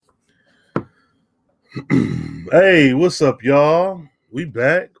Hey, what's up, y'all? We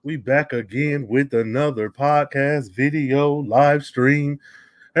back. We back again with another podcast, video, live stream.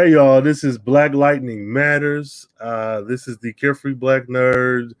 Hey, y'all, this is Black Lightning Matters. This is the Carefree Black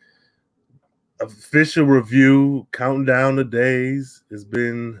Nerd official review, counting down the days. It's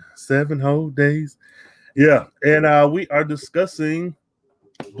been 7 whole days. Yeah, and we are discussing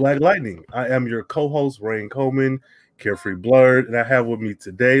Black Lightning. I am your co-host, Rain Coleman, Carefree Blurred, and I have with me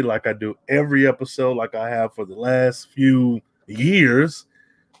today, like I do every episode, like I have for the last few years.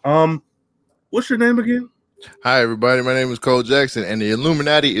 What's your name again? Hi, everybody. My name is Cole Jackson, and the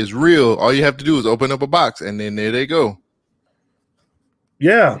Illuminati is real. All you have to do is open up a box, and then there they go.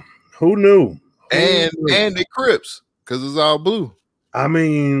 Yeah, who knew? And the Crips, because it's all blue. I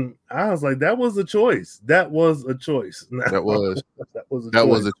mean, I was like, that was a choice. That was a choice. That was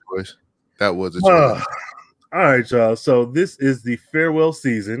a choice. All right, y'all. So this is the farewell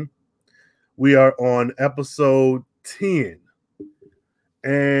season. We are on episode 10.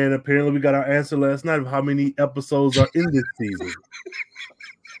 And apparently we got our answer last night of how many episodes are in this season.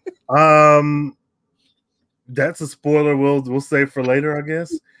 That's a spoiler we'll save for later, I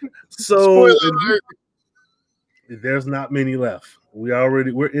guess. So there's not many left.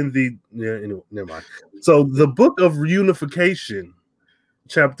 We're in the anyway, never mind. So the Book of Reunification,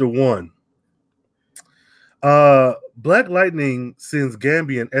 chapter 1. Black Lightning sends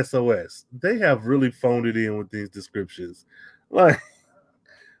Gambian SOS. They have really phoned it in with these descriptions. Like,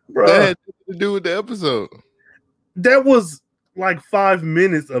 bro, that had to do with the episode. That was like 5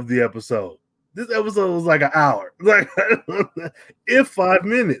 minutes of the episode. This episode was like an hour, like if 5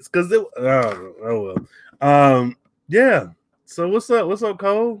 minutes, because it. Oh well. Yeah. So what's up? What's up,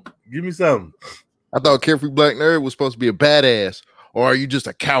 Cole? Give me something. I thought Carefree Black Nerd was supposed to be a badass, or are you just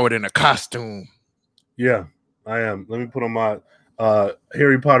a coward in a costume? Yeah, I am. Let me put on my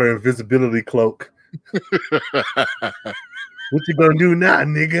Harry Potter invisibility cloak. What you gonna do now,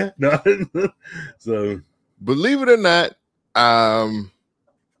 nigga? No. So, believe it or not,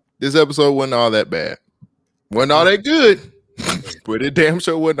 this episode wasn't all that bad. Wasn't all that good, but it damn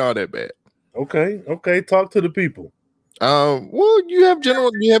sure wasn't all that bad. Okay. Talk to the people. Well, do you have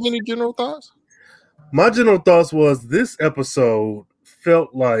any general thoughts? My general thoughts was this episode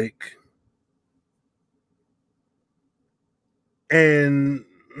felt like, and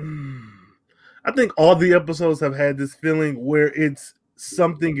I think all the episodes have had this feeling where it's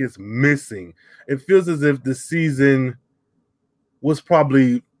something is missing. It feels as if the season was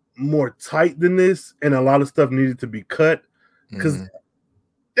probably more tight than this, and a lot of stuff needed to be cut because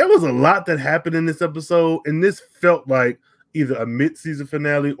there was a lot that happened in this episode, and this felt like either a mid-season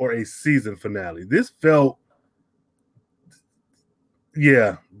finale or a season finale. This felt.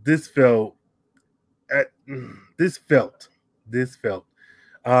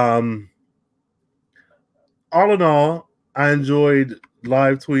 All in all, I enjoyed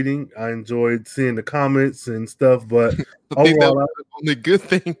live tweeting. I enjoyed seeing the comments and stuff, but I think that was the only good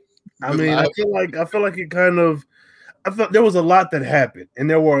thing. I mean, I feel like it kind of. I thought there was a lot that happened, and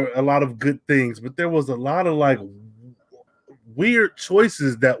there were a lot of good things, but there was a lot of like weird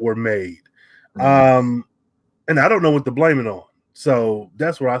choices that were made, and I don't know what to blame it on. So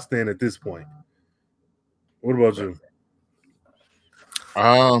that's where I stand at this point. What about you?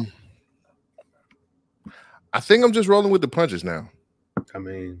 I think I'm just rolling with the punches now. I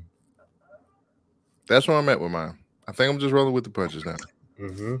mean, that's where I'm at with mine. I think I'm just rolling with the punches now.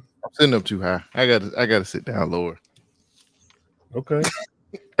 Mm-hmm. I'm sitting up too high. I gotta sit down lower. Okay.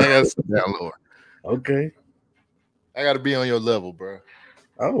 I gotta sit down lower. Okay. I gotta be on your level, bro.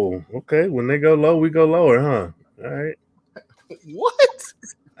 Oh, okay. When they go low, we go lower, huh? All right. What?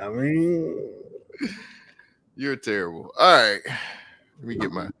 I mean, you're terrible. All right.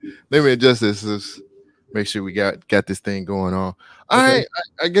 Let me adjust this. Make sure we got this thing going on. All right.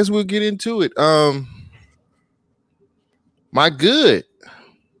 I guess we'll get into it. My good.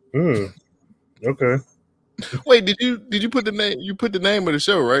 Okay. Wait, did you put the name? You put the name of the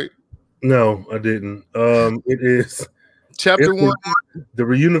show, right? No, I didn't. It is Chapter 1. The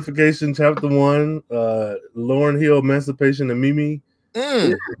Reunification, Chapter 1. Lauryn Hill, Emancipation, and Mimi.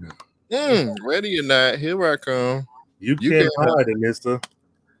 Ready or not, here I come. You can't hide, Anissa.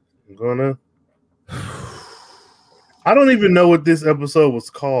 I'm gonna. I don't even know what this episode was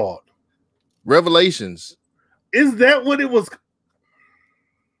called. Revelations. Is that what it was?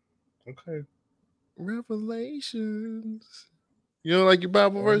 Okay. Revelations. You don't like your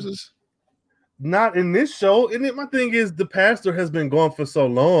Bible verses? Not in this show. And my thing is, the pastor has been gone for so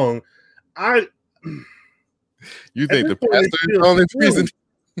long. You think the pastor is the only reason?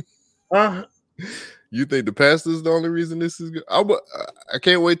 You think the pastor is the only reason this is good? I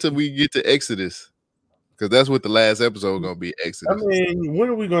can't wait till we get to Exodus. because that's what the last episode gonna be. I Exodus. mean, when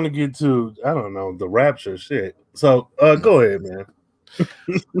are we gonna get to? I don't know, the rapture shit. So, go ahead, man.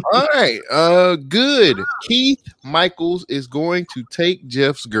 All right. Good. Keith Michaels is going to take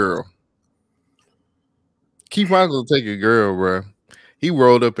Jeff's girl. Keith Michaels will take a girl, bro. He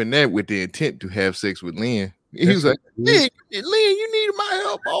rolled up in that with the intent to have sex with Lynn. He was like, Lynn, you need my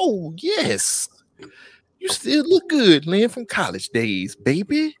help. Oh, yes. You still look good, Lynn, from college days,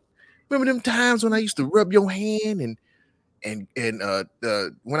 baby. Remember them times when I used to rub your hand and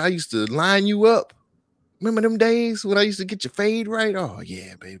when I used to line you up? Remember them days when I used to get your fade right? Oh,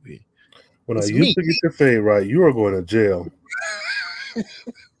 yeah, baby. When I used to get your fade right, you were going to jail.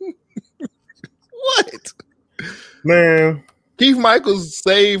 What? Man. Keith Michaels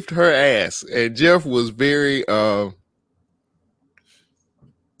saved her ass. And Jeff was very Jeff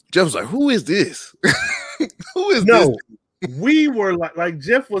was like, who is this? Who is this? We were like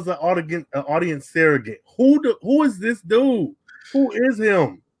Jeff was an audience surrogate. Who is this dude? Who is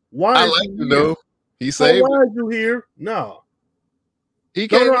him? Why? I like to know. He saved. Why are you here? No. He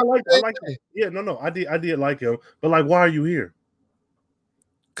came. No, I like that. Yeah, no. I did like him. But like, why are you here?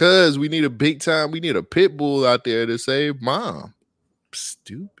 Cause we need a big time. We need a pit bull out there to save mom.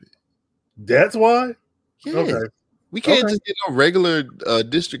 Stupid. That's why. Yeah. Okay. We can't just get no regular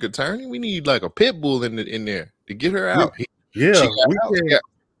district attorney. We need like a pit bull in there to get her out. Yeah.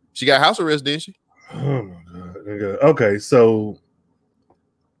 She got house arrest, didn't she? Oh my god. Okay, so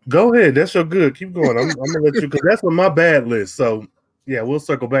go ahead. That's your good. Keep going. I'm gonna let you, because that's on my bad list. So yeah, we'll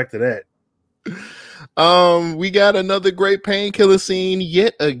circle back to that. We got another great painkiller scene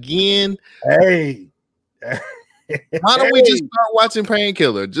yet again. Hey. Why don't we just start watching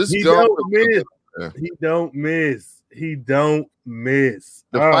Painkiller? Just he go. Don't miss. He don't miss. He don't miss.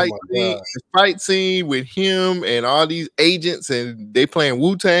 The fight scene with him and all these agents, and they playing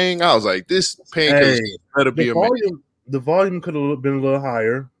Wu-Tang. I was like, this Painkiller better be amazing. The volume could have been a little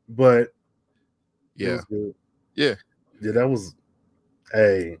higher, but yeah, that was.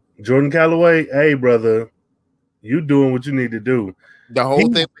 Hey, Jordan Calloway. Hey, brother, you doing what you need to do. The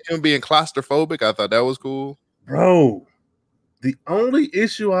whole thing with him being claustrophobic, I thought that was cool. Bro, the only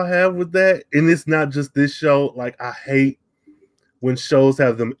issue I have with that, and it's not just this show, like I hate when shows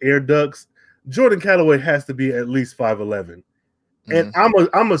have them air ducts. Jordan Calloway has to be at least 5'11". And I'm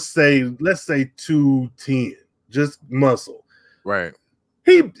gonna say, let's say 210, just muscle. Right.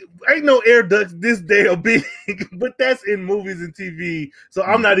 He ain't no air ducts this damn big, but that's in movies and TV. So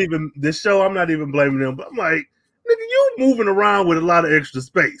I'm not even blaming them, but I'm like, nigga, you moving around with a lot of extra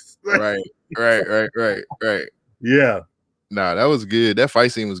space. Right. Yeah. Nah, that was good. That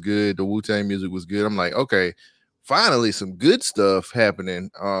fight scene was good. The Wu-Tang music was good. I'm like, okay, finally some good stuff happening.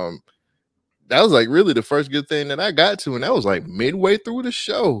 That was like really the first good thing that I got to, and that was like midway through the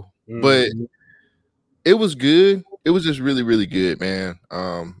show. But it was good. It was just really, really good, man.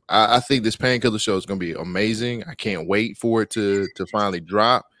 I think this Painkiller show is gonna be amazing. I can't wait for it to finally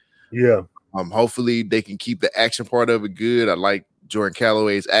drop. Yeah. Hopefully they can keep the action part of it good. I like Jordan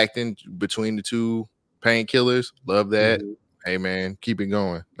Calloway's acting between the two Painkillers. Love that. Hey man, keep it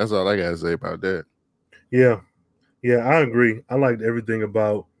going. That's all I gotta say about that. Yeah, I agree. I liked everything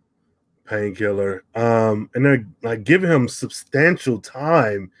about Painkiller. And they're like giving him substantial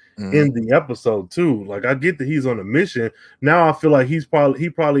time in the episode too. Like I get that he's on a mission. Now I feel like he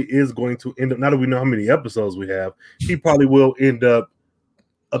probably is going to end up, now that we know how many episodes we have, he probably will end up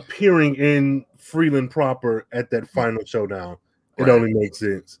appearing in Freeland proper at that final showdown. It only makes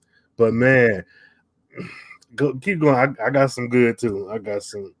sense. But man, keep going. I got some good too. I got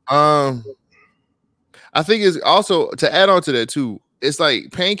some. I think it's also to add on to that too. It's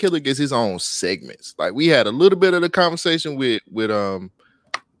like Painkiller gets his own segments. Like we had a little bit of the conversation with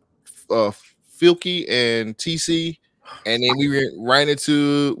Filky and TC, and then we went right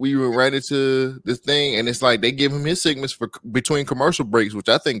into this thing, and it's like they give him his segments for between commercial breaks, which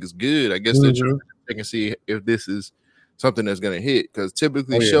I think is good. I guess they're trying to check and see if this is something that's gonna hit, because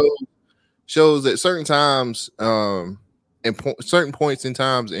typically shows at certain times, certain points in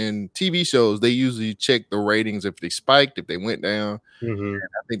times in TV shows, they usually check the ratings if they spiked, if they went down.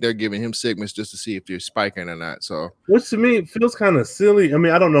 I think they're giving him segments just to see if they're spiking or not. So, which to me feels kind of silly. I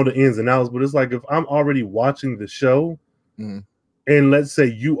mean, I don't know the ins and outs, but it's like if I'm already watching the show, and let's say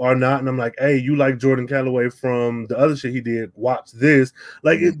you are not, and I'm like, hey, you like Jordan Calloway from the other shit he did, watch this.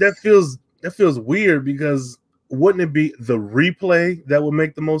 Like that feels weird, because wouldn't it be the replay that would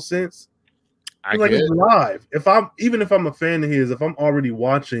make the most sense? Like it's live. If I'm a fan of his, if I'm already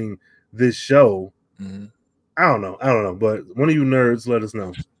watching this show, I don't know. But one of you nerds, let us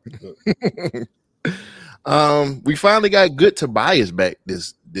know. We finally got Good Tobias back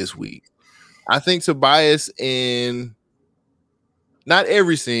this week. I think Tobias in not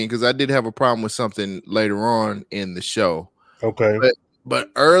every scene, because I did have a problem with something later on in the show. Okay. But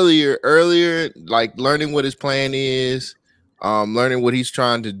earlier, like learning what his plan is, learning what he's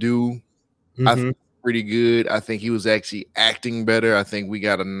trying to do, I think pretty good. I think he was actually acting better. I think we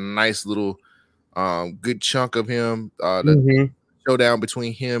got a nice little good chunk of him. The showdown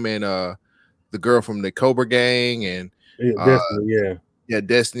between him and the girl from the Cobra Gang and Destiny,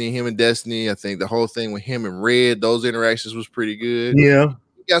 Destiny, him and Destiny. I think the whole thing with him and Red, those interactions was pretty good. Yeah.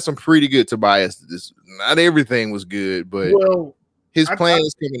 We got some pretty good Tobias. Not everything was good, but his plan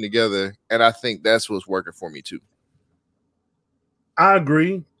is coming together, and I think that's what's working for me too. I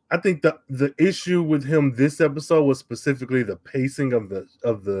agree. I think the issue with him this episode was specifically the pacing of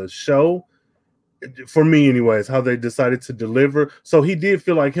the show. For me, anyways, how they decided to deliver. So he did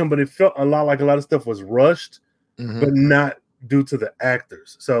feel like him, but it felt a lot of stuff was rushed, but not due to the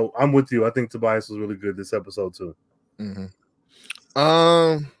actors. So I'm with you. I think Tobias was really good this episode too.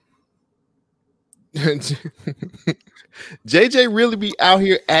 JJ really be out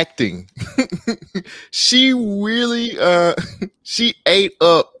here acting. She really she ate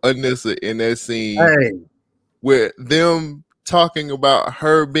up Anissa in that scene with them talking about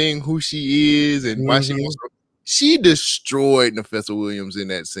her being who she is and why she destroyed Nafessa Williams in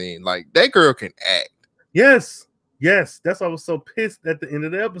that scene. Like, that girl can act. Yes, that's why I was so pissed at the end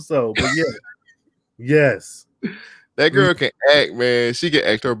of the episode. But yes. That girl can act, man. She can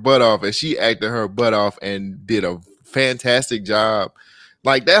act her butt off, and she acted her butt off and did a fantastic job.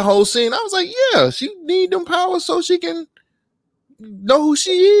 Like, that whole scene, I was like, yeah, she need them powers so she can know who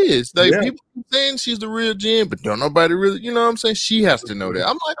she is. Like, people saying she's the real Jen, but don't nobody really, you know what I'm saying? She has to know that.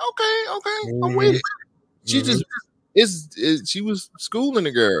 I'm like, okay, I'm with it. She just she was schooling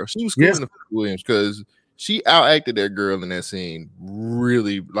the girl. She was schooling the Williams because she outacted that girl in that scene.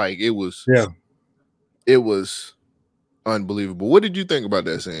 Really, like, it was unbelievable. What did you think about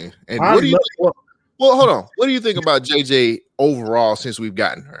that scene? And what do you think? Well, hold on. What do you think about JJ overall since we've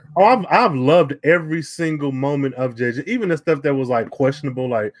gotten her? Oh, I've loved every single moment of JJ, even the stuff that was like questionable,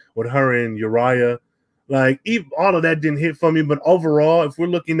 like with her and Uriah. Like, all of that didn't hit for me. But overall, if we're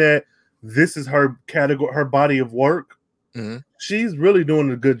looking at this is her category, her body of work, she's really doing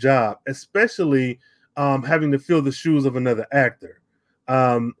a good job, especially having to fill the shoes of another actor.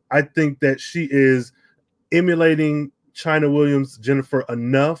 I think that she is emulating China Williams, Jennifer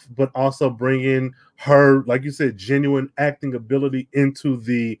enough, but also bringing her, like you said, genuine acting ability into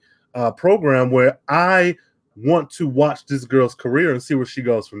the program, where I want to watch this girl's career and see where she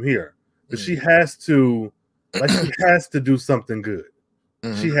goes from here. But she has to, she has to do something good.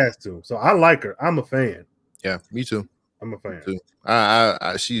 She has to. So I like her. I'm a fan. Yeah, me too. I'm a fan. Too.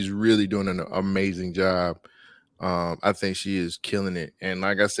 I she's really doing an amazing job. I think she is killing it. And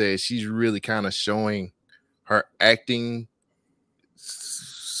like I said, she's really kind of showing her acting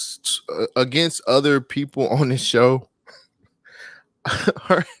against other people on this show.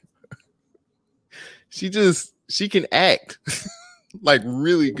 She can act like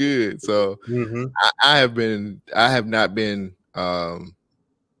really good. So I haven't been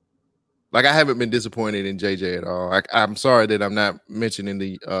disappointed in JJ at all. I'm sorry that I'm not mentioning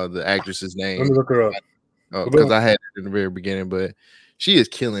the actress's name. Let me look her up because I had it in the very beginning, but she is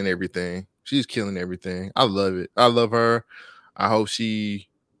killing everything. She's killing everything. I love it. I love her. I hope she'll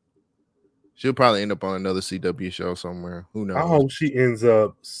probably end up on another CW show somewhere. Who knows? I hope she ends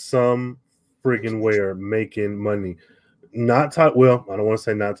up some freaking where making money. Not well, I don't want to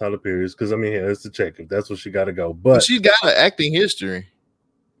say not Tyler Perry, because I mean, it's a check if that's what she got to go. But she's got an acting history.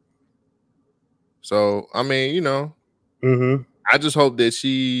 So I mean, I just hope that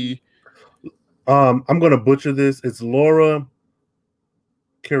she. I'm gonna butcher this. It's Laura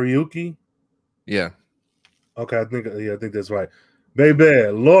Karaoke. Yeah. Okay, I think that's right.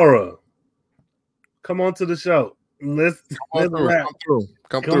 Baby, Laura, come on to the show. Let's come through.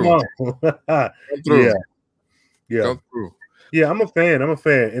 Come on. Yeah. Come through. Yeah, I'm a fan.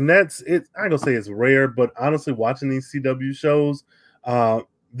 And that's it. I ain't gonna say it's rare, but honestly, watching these CW shows,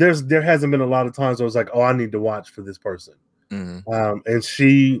 there hasn't been a lot of times where I was like, oh, I need to watch for this person. And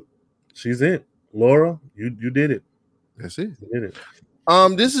she's it. Laura, you did it. That's it. You did it.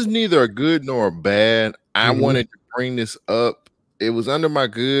 This is neither a good nor a bad. I wanted to bring this up. It was under my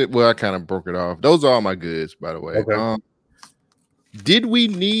good. Well, I kind of broke it off. Those are all my goods, by the way. Okay. Did we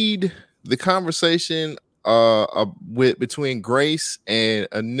need the conversation between Grace and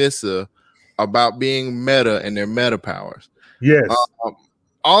Anissa about being meta and their meta powers? Yes.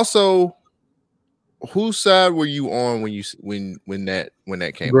 Also, whose side were you on when that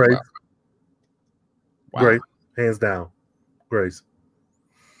came Grace. about? Wow. Grace, hands down. Grace.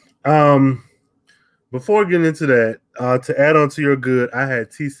 Before getting into that, to add on to your good, I had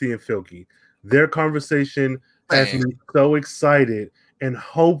TC and Filky. Their conversation has me so excited and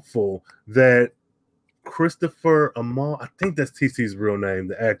hopeful that Christopher Amal, I think that's TC's real name,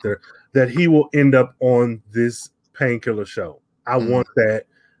 the actor, that he will end up on this Painkiller show. I want that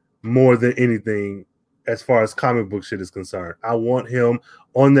more than anything as far as comic book shit is concerned. I want him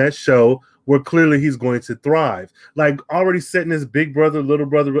on that show where clearly he's going to thrive. Like already setting his big brother, little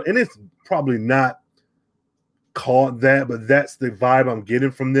brother, and it's probably not called that, but that's the vibe I'm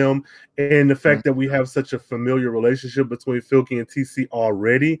getting from them. And the fact that we have such a familiar relationship between Filky and TC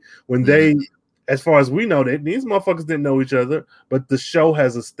already, when they, as far as we know, that these motherfuckers didn't know each other, but the show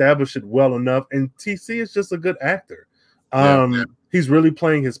has established it well enough. And TC is just a good actor. He's really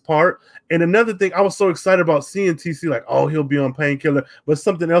playing his part. And another thing, I was so excited about seeing TC, like, oh, he'll be on Painkiller, but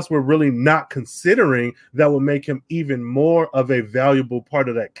something else we're really not considering that would make him even more of a valuable part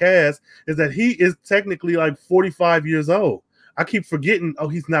of that cast is that he is technically like 45 years old. I keep forgetting, oh,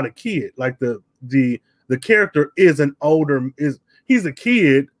 he's not a kid. Like the character is he's a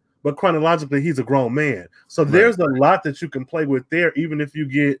kid, but chronologically he's a grown man. So there's a lot that you can play with there, even if you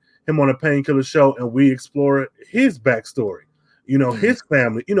get him on a Painkiller show and we explore his backstory. You know, his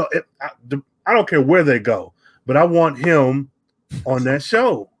family, you know, I don't care where they go, but I want him on that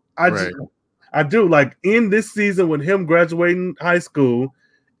show. I do. Like in this season with him graduating high school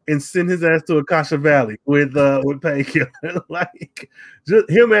and send his ass to Akasha Valley with Painkiller. Like just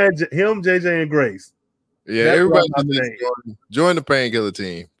him, JJ, and Grace. Yeah, everybody join the Painkiller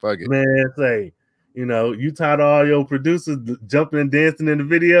team. Fuck it. Man, say, you know, you tired of all your producers jumping and dancing in the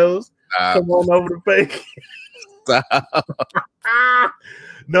videos? Come on over to Painkiller.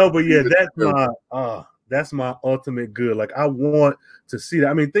 No, but yeah, that's my ultimate good. Like I want to see that.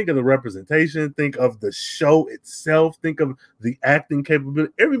 I mean, think of the representation, think of the show itself, think of the acting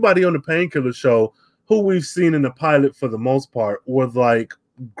capability. Everybody on the Painkiller show who we've seen in the pilot for the most part were like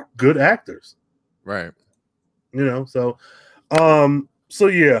good actors. Right. You know, so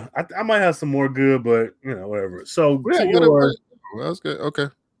yeah, I might have some more good, but you know, whatever. So that's good. Okay.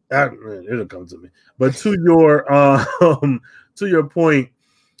 It'll come to me. But to your point,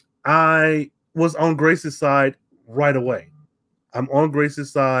 I was on Grace's side right away. I'm on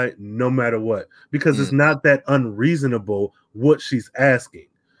Grace's side no matter what, because it's not that unreasonable what she's asking.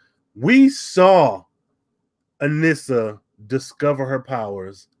 We saw Anissa discover her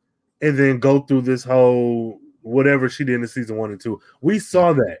powers and then go through this whole whatever she did in season 1 and 2. We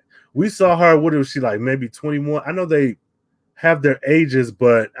saw that. We saw her, what was she like, maybe 21? I know they have their ages,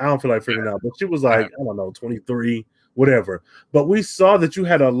 but I don't feel like figuring out. But she was like, I don't know, 23, whatever. But we saw that you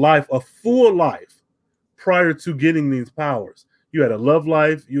had a full life prior to getting these powers. You had a love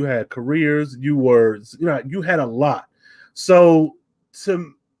life, you had careers, you had a lot. So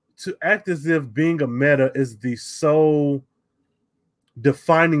to act as if being a meta is the sole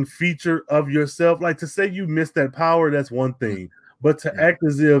defining feature of yourself, like to say you missed that power, that's one thing. But to act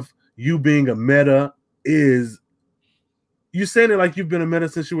as if you being a meta is, you saying it like you've been a meta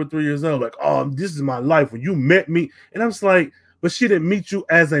since you were 3 years old. Like, oh, this is my life when you met me. And I was like, but she didn't meet you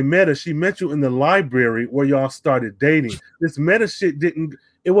as a meta. She met you in the library where y'all started dating. This meta shit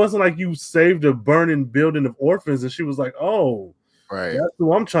it wasn't like you saved a burning building of orphans and she was like, oh, right, that's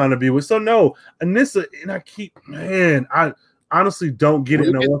who I'm trying to be with. So no, Anissa, and I honestly don't get it,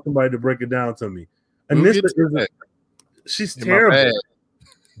 and I want somebody to break it down to me. Anissa she's terrible.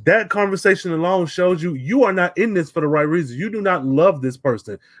 That conversation alone shows you are not in this for the right reason. You do not love this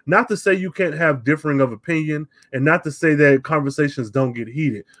person. Not to say you can't have differing of opinion, and not to say that conversations don't get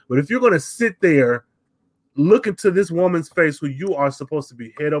heated. But if you're going to sit there, look into this woman's face who you are supposed to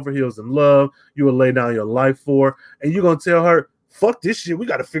be head over heels in love, you will lay down your life for, and you're going to tell her, fuck this shit, we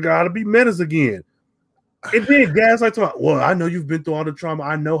got to figure out how to be metas again. And then gaslight to, well, I know you've been through all the trauma.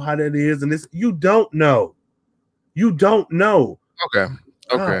 I know how that is. And you don't know. You don't know. Okay.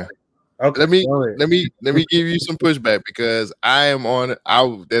 Let me give you some pushback because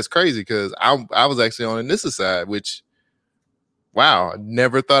that's crazy because I was actually on Anissa's side, which wow,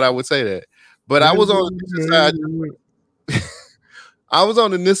 never thought I would say that. But I was on Anissa's side. I was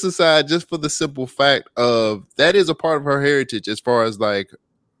on Anissa's side just for the simple fact of that is a part of her heritage as far as like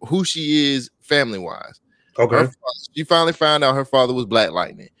who she is family wise. Okay. She finally found out her father was Black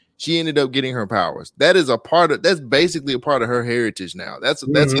Lightning. She ended up getting her powers. That's basically a part of her heritage now. That's her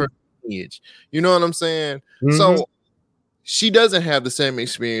lineage. You know what I'm saying? Mm-hmm. So she doesn't have the same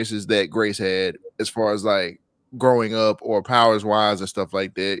experiences that Grace had as far as like growing up or powers wise or stuff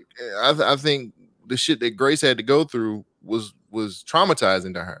like that. I think the shit that Grace had to go through was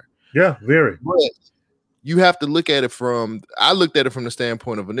traumatizing to her. Yeah, very. But you have to look at it from. I looked at it from the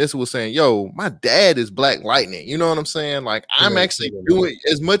standpoint of Vanessa was saying, "Yo, my dad is Black Lightning." You know what I'm saying? Like I'm actually doing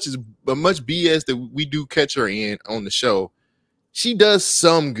as much BS that we do catch her in on the show. She does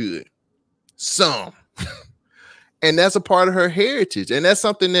some good, some. And that's a part of her heritage. And that's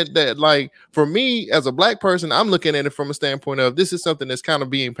something that like for me as a Black person, I'm looking at it from a standpoint of this is something that's kind of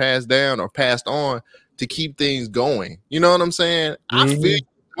being passed down or passed on to keep things going. You know what I'm saying?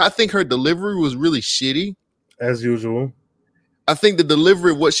 I think her delivery was really shitty. As usual. I think the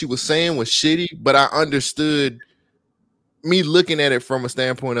delivery of what she was saying was shitty, but I understood me looking at it from a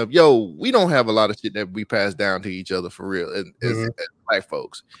standpoint of, yo, we don't have a lot of shit that we pass down to each other for real as Black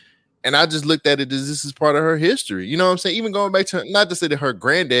folks. And I just looked at it as this is part of her history. You know what I'm saying? Even going back to not to say that her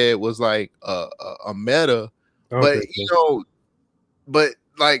granddad was like a meta, but but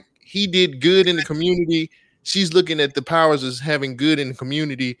like he did good in the community. She's looking at the powers as having good in the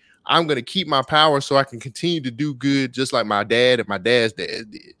community. I'm going to keep my power so I can continue to do good just like my dad and my dad's dad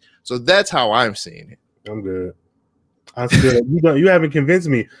did. So that's how I'm seeing it. I'm good. I still you haven't convinced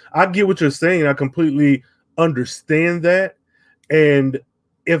me. I get what you're saying. I completely understand that. And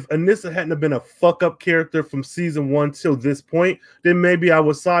if Anissa hadn't been a fuck up character from season 1 till this point, then maybe I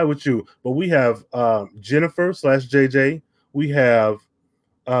would side with you. But we have Jennifer / JJ. We have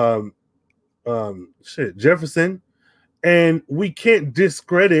Jefferson, and we can't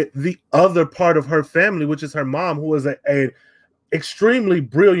discredit the other part of her family, which is her mom, who is a extremely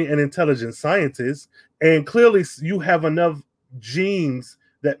brilliant and intelligent scientist. And clearly, you have enough genes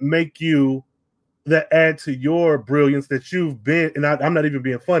that make you. That add to your brilliance that you've been, and I'm not even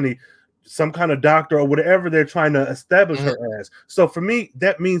being funny, some kind of doctor or whatever they're trying to establish her as. So for me,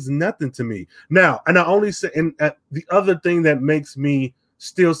 that means nothing to me. Now, and I only say, and the other thing that makes me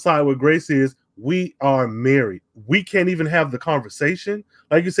still side with Grace is we are married. We can't even have the conversation.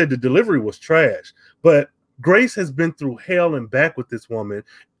 Like you said, the delivery was trash, but Grace has been through hell and back with this woman,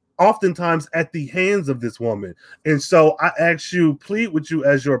 oftentimes at the hands of this woman. And so I ask you, plead with you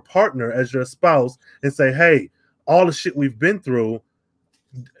as your partner, as your spouse, and say, hey, all the shit we've been through,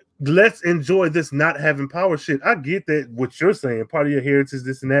 let's enjoy this not having power shit. I get that what you're saying, part of your heritage,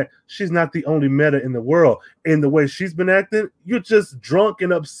 this and that. She's not the only meta in the world. In the way she's been acting, you're just drunk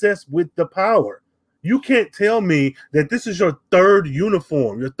and obsessed with the power. You can't tell me that this is your third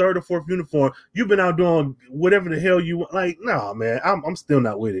uniform, your third or fourth uniform. You've been out doing whatever the hell you want. Like, nah, man, I'm still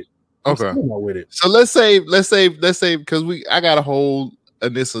not with it. Okay. So let's say because I got a whole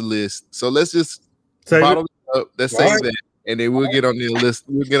Anissa list. So let's just bottle it up. Let's say that, and then we'll get on the list.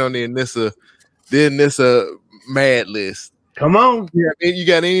 We'll get on the Anissa mad list. Come on. Yeah, you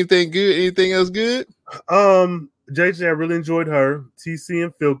got anything good? Anything else good? JJ, I really enjoyed her. TC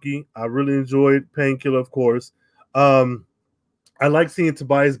and Filky, I really enjoyed Painkiller, of course. I like seeing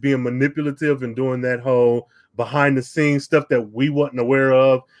Tobias being manipulative and doing that whole behind the scenes stuff that we wasn't aware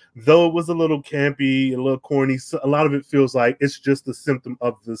of. Though it was a little campy, a little corny, so a lot of it feels like it's just a symptom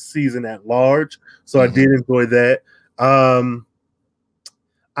of the season at large. So I did enjoy that.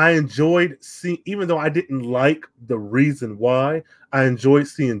 I enjoyed seeing, even though I didn't like the reason why, I enjoyed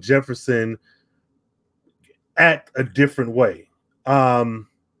seeing Jefferson act a different way.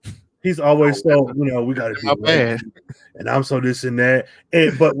 He's always so, we got to do right, and I'm so this and that.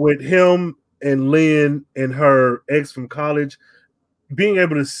 But with him and Lynn and her ex from college, being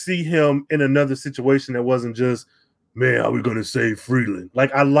able to see him in another situation that wasn't just, man, are we going to save Freeland?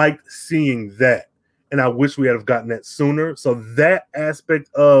 Like, I liked seeing that, and I wish we had have gotten that sooner. So that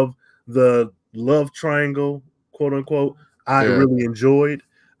aspect of the love triangle, quote unquote, I really enjoyed.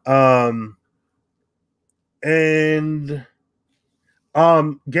 And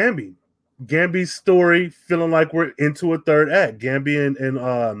Gamby's story, feeling like we're into a third act. Gamby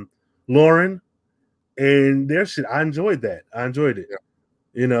and Lauren and their shit. I enjoyed that. I enjoyed it.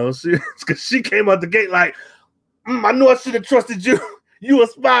 Yeah. She came out the gate like, I knew I should have trusted you. You a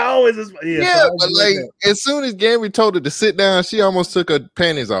spy, always a spy. Yeah, so but like as soon as Gamby told her to sit down, she almost took her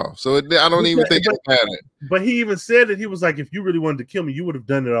panties off. So I don't even think it mattered. But he even said that he was like, if you really wanted to kill me, you would have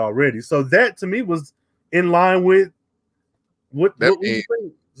done it already. So that to me was in line with what we think.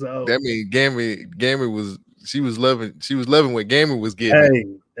 So that means Gamby was loving what Gamby was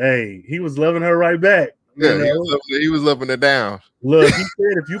getting. Hey, he was loving her right back. Yeah, he was loving her down. Look, he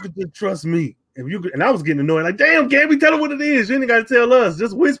said, if you could just trust me, and I was getting annoyed, like, damn, Gamby, tell her what it is. You ain't got to tell us.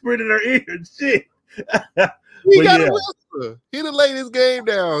 Just whisper it in her ear and shit. He got to whisper. He done laid his game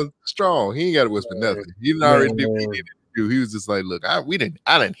down strong. He ain't got to whisper nothing. He done already did what he needed to do. He was just like, look, I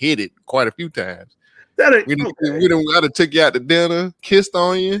done hit it quite a few times. We done took you out to dinner, kissed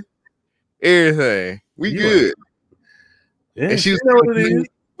on you, everything. We good. Yeah, and she was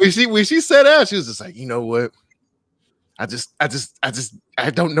when she said that, she was just like, you know what? I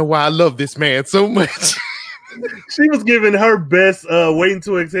don't know why I love this man so much. She was giving her best waiting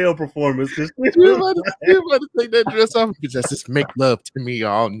to exhale performance. You about to take that dress off because just make love to me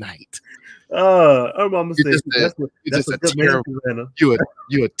all night. Her mama said that's a terrible man,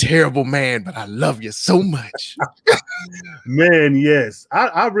 you're a terrible man, but I love you so much. Man, yes.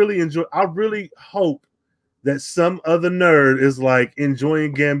 I really hope that some other nerd is like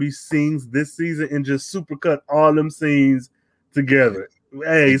enjoying Gambi's scenes this season and just supercut all them scenes together.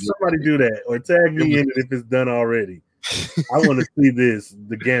 Hey, somebody do that or tag me in it if it's done already. I want to see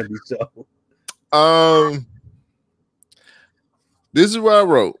the Gambi show. This is what I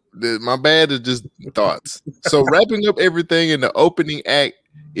wrote. My bad is just thoughts. So wrapping up everything in the opening act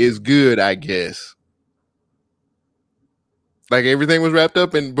is good, I guess. Like everything was wrapped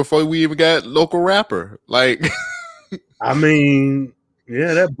up, and before we even got local rapper, like I mean,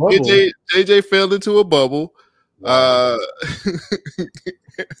 yeah, that bubble. JJ fell into a bubble. Wow.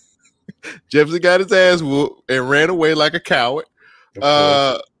 Jefferson got his ass whooped and ran away like a coward.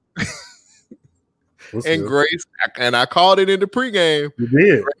 And Grace, and I called it in the pregame. You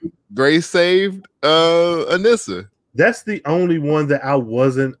did. Grace saved Anissa. That's the only one that I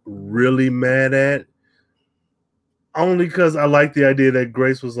wasn't really mad at. Only because I like the idea that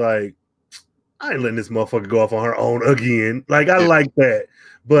Grace was like, I ain't letting this motherfucker go off on her own again. Like, I like that.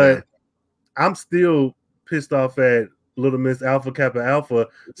 But I'm still pissed off at Little Miss Alpha Kappa Alpha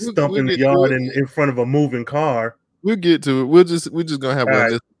stumping the yard in front of a moving car. We'll get to it. We're just gonna have all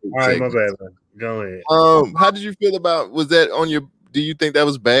right, my bad, man. Go ahead. How did you feel about, was that on your, do you think that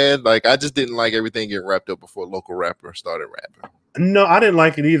was bad? Like, I just didn't like everything getting wrapped up before local rapper started rapping. No, I didn't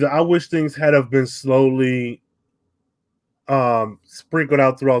like it either. I wish things had have been slowly sprinkled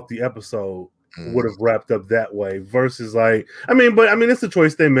out throughout the episode. Would have wrapped up that way versus like, I mean, it's a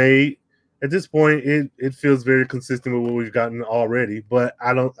choice they made. At this point, it feels very consistent with what we've gotten already, but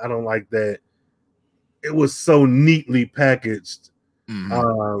I don't like that it was so neatly packaged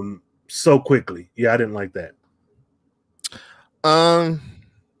so quickly. Yeah, I didn't like that.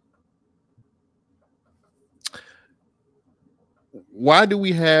 Why do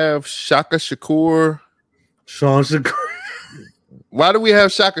we have Shaka Shakur? Sean Shakur. Why do we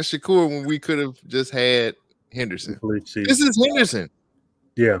have Shaka Shakur when we could have just had Henderson? This is Henderson.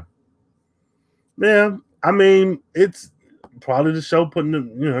 Yeah. Yeah. I mean, it's probably the show putting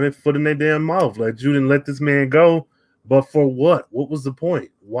their foot in their damn mouth. Like, you didn't let this man go, but for what? What was the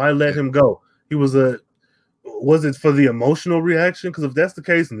point? Why let him go? Was it for the emotional reaction? Because if that's the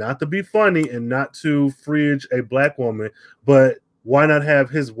case, not to be funny and not to fridge a black woman, but why not have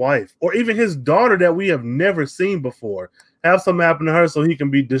his wife or even his daughter that we have never seen before have something happen to her so he can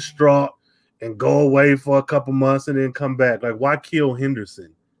be distraught and go away for a couple months and then come back? Like, why kill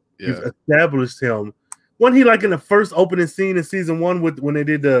Henderson? Yeah. You've established him. Wasn't he like in the first opening scene in season 1 when they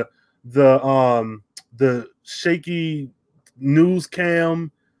did the shaky news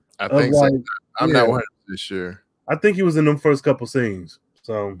cam? I think so. I'm not 100% sure. I think he was in them first couple scenes.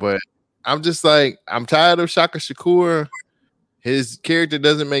 So, but I'm just like, I'm tired of Shaka Shakur. His character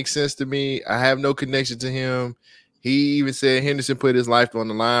doesn't make sense to me. I have no connection to him. He even said Henderson put his life on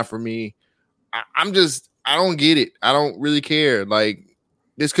the line for me. I don't get it. I don't really care. Like,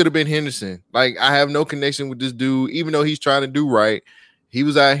 this could have been Henderson. Like, I have no connection with this dude, even though he's trying to do right. He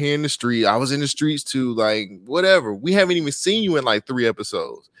was out here in the street. I was in the streets too. Like, whatever. We haven't even seen you in like 3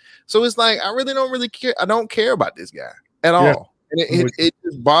 episodes. So it's like, I really don't care. I don't care about this guy at all. And it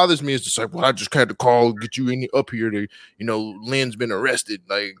just bothers me. It's just like, well, I just had to call, get you up here to, Lynn's been arrested.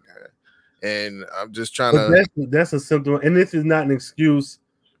 Like, and I'm just trying to. That's a symptom. And this is not an excuse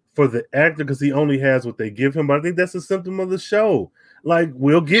for the actor because he only has what they give him. But I think that's a symptom of the show. Like,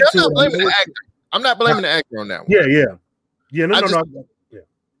 we'll get to it. I'm not blaming the actor on that one. Yeah. No.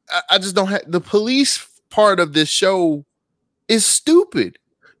 I just don't have the police part of this show is stupid.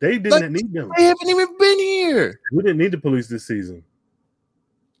 They didn't need them. They haven't even been here. We didn't need the police this season.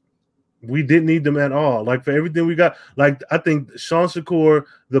 We didn't need them at all. Like, for everything we got, like, I think Sean Shakur,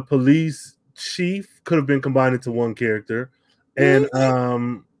 the police chief, could have been combined into one character. And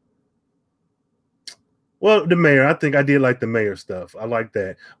well, the mayor, I think I did like the mayor stuff. I like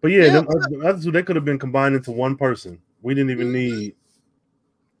that. But them others, they could have been combined into one person. We didn't even need.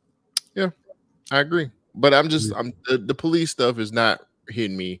 Yeah, I agree. But the police stuff is not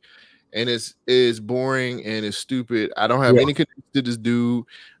hitting me, and it's boring and it's stupid. I don't have any connection to this dude.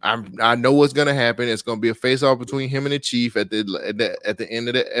 I know what's gonna happen. It's gonna be a face off between him and the chief at the end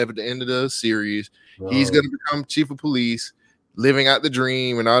of the series. He's gonna become chief of police, living out the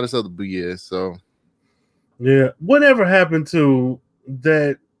dream and all this other BS. So yeah, whatever happened to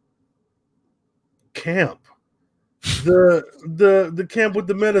that camp. The camp with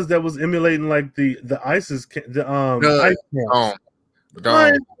the metas that was emulating like the ISIS ICE camp.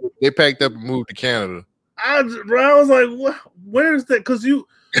 Gone. They packed up and moved to Canada. I was like, where's that? Because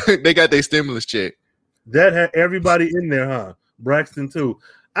they got their stimulus check. That had everybody in there, huh? Braxton too.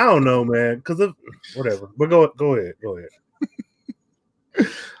 I don't know, man. Because of whatever. But go ahead.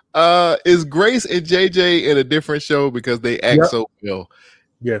 Is Grace and JJ in a different show because they act so well?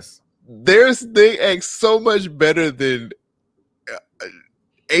 Yes. They act so much better than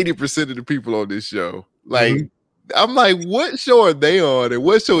 80% of the people on this show. Like, I'm like, what show are they on, and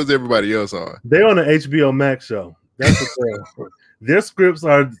what show is everybody else on? They're on the HBO Max show. That's what they're on. Their scripts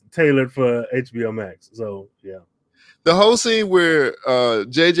are tailored for HBO Max. So yeah. The whole scene where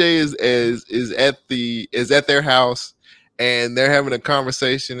JJ is at their house and they're having a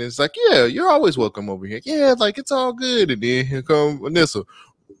conversation. It's like, yeah, you're always welcome over here. Yeah, like it's all good. And then here comes Anissa.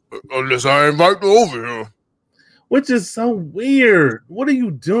 Unless I invite you over here. Which is so weird. What are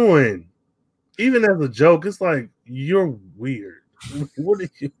you doing? Even as a joke, it's like, you're weird. What are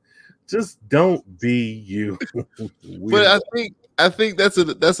you? Just don't be you. But I think that's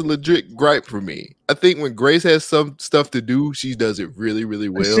a legit gripe for me. I think when Grace has some stuff to do, she does it really, really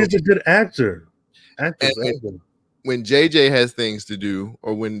well. She's a good actor. When JJ has things to do,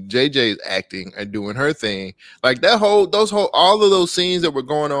 or when JJ is acting and doing her thing, like all of those scenes that were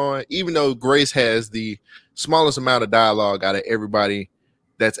going on, even though Grace has the smallest amount of dialogue out of everybody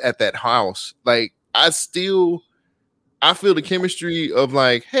that's at that house, like I feel the chemistry of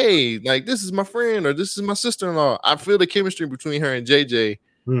like, hey, like this is my friend or this is my sister-in-law. I feel the chemistry between her and JJ,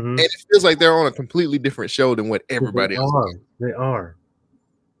 and it feels like they're on a completely different show than what everybody else is. They are.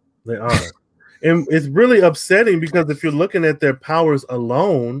 And it's really upsetting because if you're looking at their powers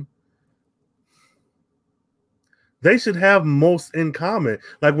alone, they should have most in common.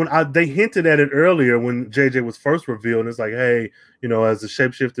 Like when they hinted at it earlier when JJ was first revealed, it's like, hey, as a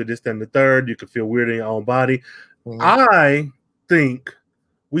shapeshifter, this, that, and the third, you can feel weird in your own body. Mm-hmm. I think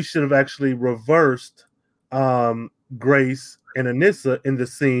we should have actually reversed Grace and Anissa in the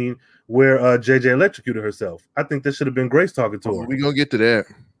scene where JJ electrocuted herself. I think that should have been Grace talking to her. We're going to get to that.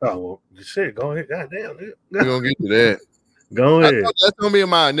 Oh, well, shit, go ahead. God damn. We're going to get to that. Go ahead. That's going to be in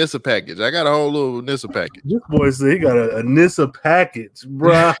my Anissa package. I got a whole little Anissa package. This boy said he got a Anissa package,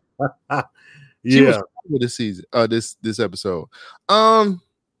 bruh. She was with this season, this episode.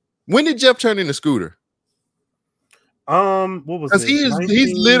 When did Jeff turn into Scooter? What was it?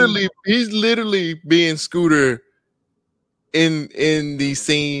 He's literally being Scooter in these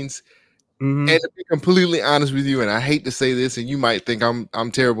scenes. Mm-hmm. And to be completely honest with you, and I hate to say this, and you might think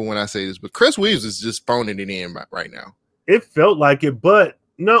I'm terrible when I say this, but Chris Williams is just phoning it in right now. It felt like it, but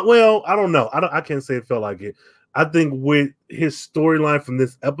no. Well, I don't know. I can't say it felt like it. I think with his storyline from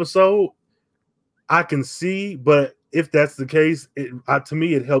this episode, I can see. But if that's the case, to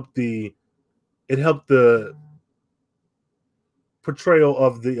me it helped the portrayal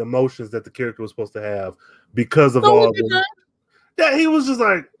of the emotions that the character was supposed to have because of all the. Yeah, he was just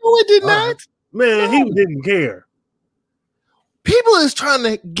like, no, it did not. Man, he didn't care. People is trying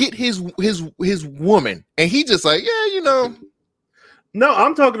to get his woman, and he just like, yeah, No,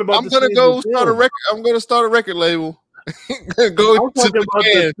 I'm talking about. I'm gonna start a record. I'm gonna start a record label. Go I'm talking about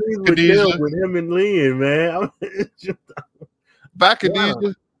the scene with him and Lynn, man. Back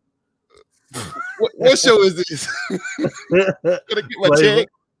Khadijah. What show is this? Gonna get my check.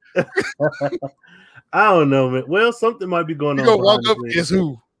 I don't know, man. Well, something might be going on. You gonna walk up? Guess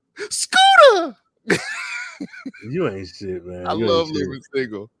who? Scooter. You ain't shit, man. I love Living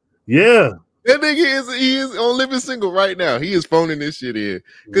Single. Yeah, that nigga he is on Living Single right now. He is phoning this shit in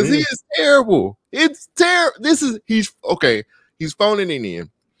because he is terrible. It's terrible. He's okay. He's phoning it in.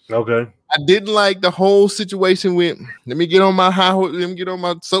 Okay. I didn't like the whole situation with. Let me get on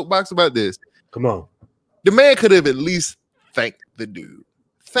my soapbox about this. Come on. The man could have at least thanked the dude.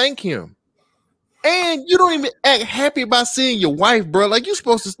 Thank him. And you don't even act happy about seeing your wife, bro. Like, you're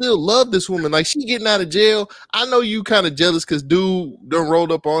supposed to still love this woman. Like, she getting out of jail. I know you kind of jealous because dude done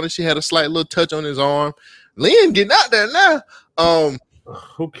rolled up on her. She had a slight little touch on his arm. Lynn getting out there now.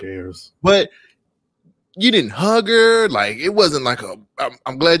 Who cares? But you didn't hug her. Like, it wasn't like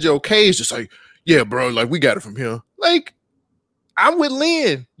I'm glad you're okay. It's just like, yeah, bro, like, we got it from here. Like, I'm with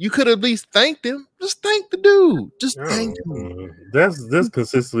Lynn. You could at least thanked him. Just thank the dude. Just thank him. That's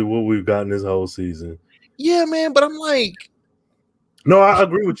consistently what we've gotten this whole season. Yeah, man. But I'm like, no, I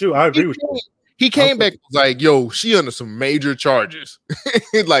agree with you. He came back was like, yo, she under some major charges.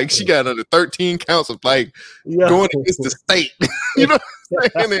 Like, she got under 13 counts of like going against the state. You know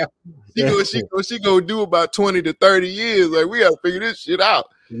what I'm saying? She go do about 20 to 30 years. Like, we gotta figure this shit out.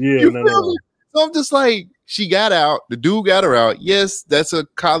 Yeah, you feel me? So I'm just like, she got out. The dude got her out. Yes, that's a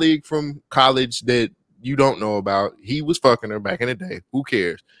colleague from college that you don't know about. He was fucking her back in the day. Who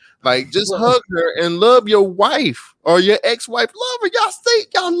cares? Like, just hug her and love your wife or your ex-wife. Love her. Y'all stay.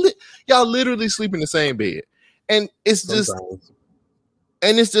 Y'all literally sleep in the same bed. And it's just,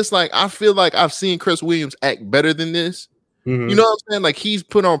 and it's just like, I feel like I've seen Chris Williams act better than this. Mm-hmm. You know what I'm saying? Like, he's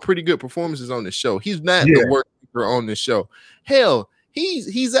put on pretty good performances on the show. He's not the worst actor on the show. Hell,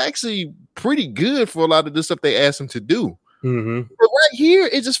 he's actually pretty good for a lot of the stuff they asked him to do. Mm-hmm. But right here,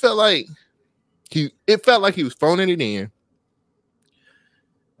 it just felt like he was phoning it in.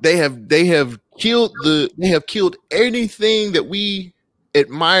 They have killed anything that we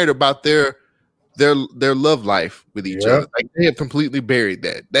admired about their love life with each other. Like, they have completely buried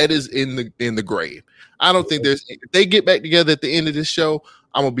that. That is in the grave. I don't think if they get back together at the end of this show,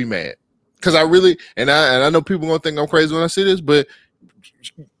 I'm gonna be mad. Because I really, and I know people gonna think I'm crazy when I say this, but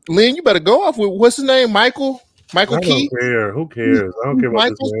Lynn, you better go off with what's his name, Michael Keith. I don't care. Who cares? I don't care about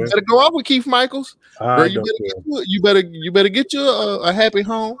this man. You better go off with Keith Michaels. Girl, you better get you a happy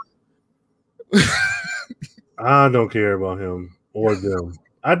home. I don't care about him or them.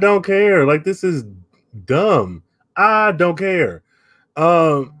 I don't care. Like, this is dumb. I don't care.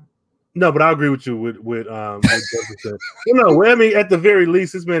 No, but I agree with you with Jefferson. I mean, at the very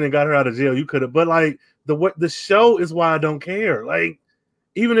least, this man got her out of jail. You could have, but like the show is why I don't care. Like,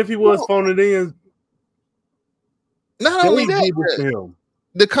 even if he was phoning it in, not only that,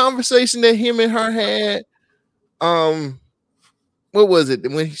 the conversation that him and her had, what was it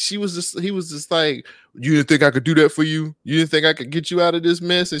when he was just like, you didn't think I could do that for you? You didn't think I could get you out of this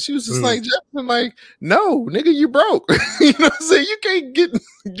mess? And she was just like, Jefferson, like, no, nigga, you broke. You know what I'm saying? You can't get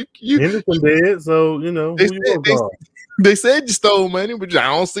you Henderson dead, so they said you stole money, but I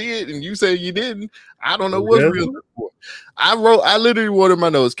don't see it, and you say you didn't. I don't know what's real. I literally wrote in my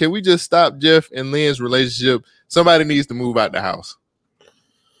notes, can we just stop Jeff and Lynn's relationship? Somebody needs to move out the house.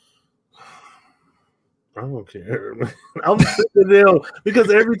 I don't care. I'm sitting there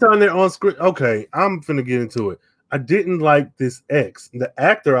because every time they're on screen, okay, I'm finna get into it. I didn't like this ex. The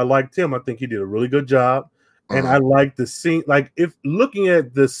actor, I liked him. I think he did a really good job. And I liked the scene. Like, if looking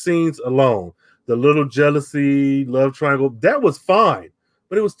at the scenes alone, the little jealousy, love triangle, that was fine.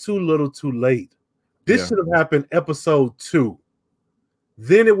 But it was too little too late. This should have happened episode 2.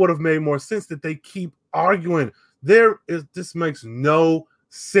 Then it would have made more sense that they keep arguing. This makes no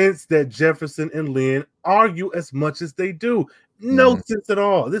sense that Jefferson and Lynn argue as much as they do. No sense at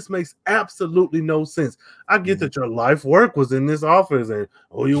all. This makes absolutely no sense. I get that your life work was in this office and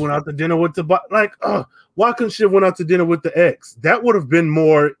you went out to dinner with why couldn't she have went out to dinner with the ex? That would have been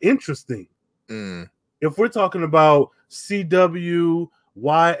more interesting. If we're talking about CW,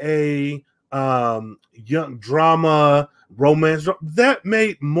 YA, young drama, romance, that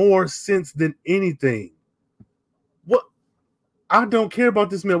made more sense than anything. I don't care about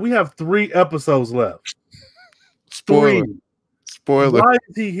this man. We have 3 episodes left. Spoiler. Why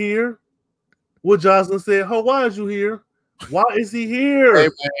is he here? What Jocelyn said, why is you here? Why is he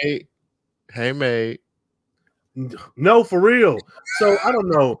here? Hey, mate. No, for real. So I don't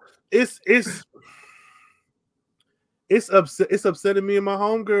know. It's upsetting me and my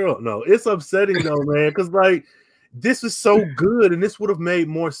homegirl. No, it's upsetting though, man, because like this is so good, and this would have made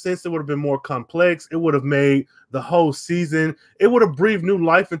more sense. It would have been more complex. It would have made the whole season. It would have breathed new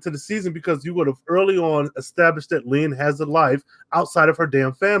life into the season because you would have early on established that Lynn has a life outside of her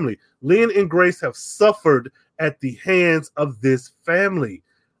damn family. Lynn and Grace have suffered at the hands of this family.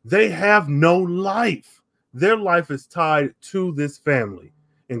 They have no life. Their life is tied to this family.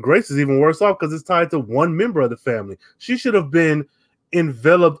 And Grace is even worse off because it's tied to one member of the family. She should have been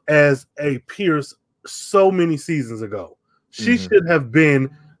enveloped as a Pierce so many seasons ago. She should have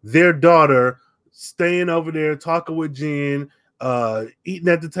been their daughter, staying over there, talking with Jen, eating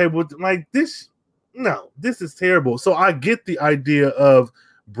at the table with them. Like this. No, this is terrible. So I get the idea of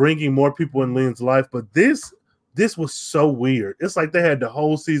bringing more people in Lynn's life, but this was so weird. It's like they had the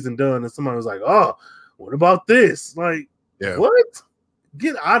whole season done, and somebody was like, "Oh, what about this?" Like, what?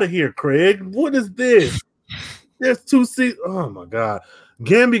 Get out of here, Craig. What is this? There's 2 seasons. Oh my God.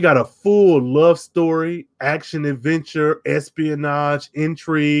 Gambi got a full love story, action adventure, espionage,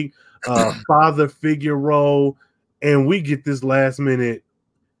 intrigue, father figure role, and we get this last minute.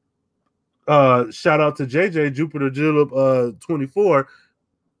 Shout out to JJ Jupiter Julep 24.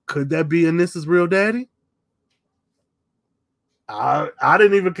 Could that be Anissa's real daddy? I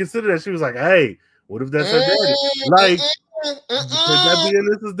didn't even consider that. She was like, "Hey, what if that's her daddy?" Like, could that be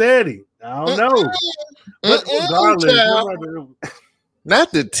Anissa's daddy? I don't know. But regardless,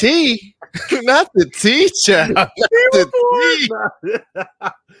 not the T, not the T child, not the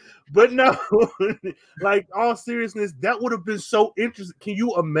T. But no, like all seriousness, that would have been so interesting. Can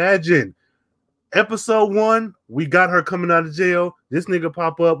you imagine? Episode 1, we got her coming out of jail. This nigga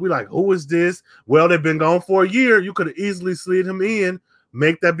pop up. We like, who is this? Well, they've been gone for a year. You could have easily slid him in,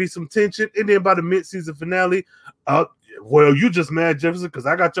 make that be some tension, and then by the mid-season finale, well, you just mad, Jefferson, because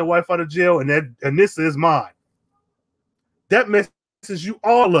I got your wife out of jail, and this is mine. That messes you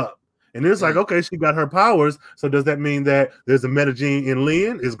all up. And it's like, okay, she got her powers. So does that mean that there's a metagene in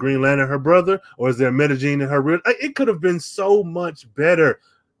Lynn? Is Green Lantern her brother? Or is there a metagene in her real? It could have been so much better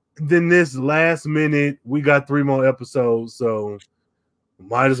than this last minute. We got 3 more episodes, so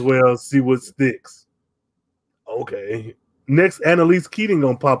might as well see what sticks. Okay. Next, Annalise Keating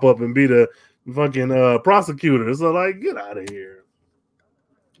gonna pop up and be the fucking prosecutor. So, like, get out of here.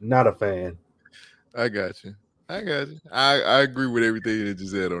 Not a fan. I got you. I agree with everything that you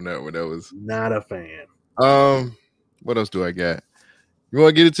said on that one. That was not a fan. What else do I got? You want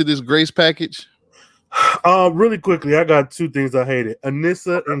to get into this Grace package? Really quickly, I got 2 things I hated.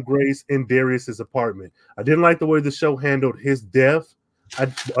 Anissa and Grace in Darius's apartment. I didn't like the way the show handled his death.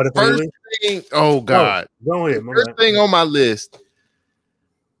 First thing, oh God. Go ahead. First thing on my list.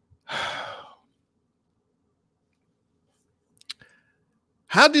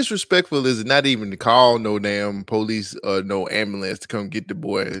 How disrespectful is it not even to call no damn police or no ambulance to come get the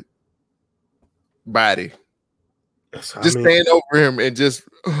boy body? Just stand over him and just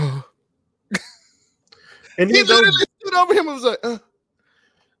and he literally stood over him and was like,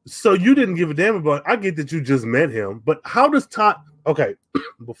 So you didn't give a damn about it. I get that you just met him, but how does time okay,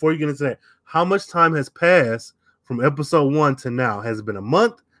 before you get into that, how much time has passed from episode 1 to now? Has it been a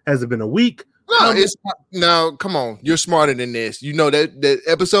month? Has it been a week? No, come on. You're smarter than this. You know that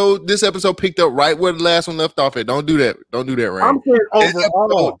this episode picked up right where the last one left off at. Don't do that. Don't do that, right? I'm saying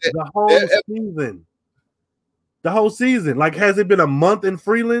overall, the whole season. The whole season. Like, has it been a month in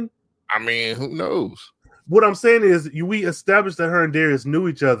Freeland? I mean, who knows? What I'm saying is we established that her and Darius knew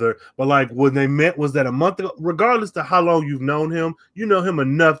each other, but like when they met, was that a month ago? Regardless to how long you've known him, you know him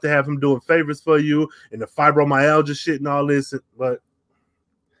enough to have him doing favors for you and the fibromyalgia shit and all this, but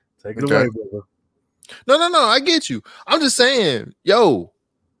take it away, brother. No. I get you. I'm just saying, yo,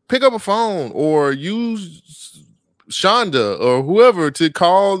 pick up a phone or use Shonda or whoever to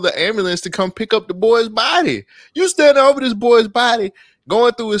call the ambulance to come pick up the boy's body. You standing over this boy's body,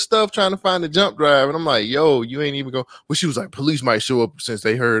 going through his stuff, trying to find the jump drive. And I'm like, yo, you ain't even going. Well, she was like, police might show up since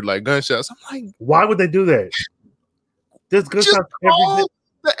they heard like gunshots. I'm like, why would they do that? There's gunshots every day.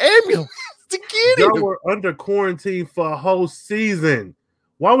 The ambulance to get him. Y'all were under quarantine for a whole season.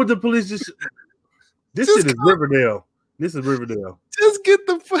 Why would the police just This shit is Riverdale. This is Riverdale. Just get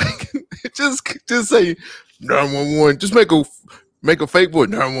the fucking just say 911. Just make a fake voice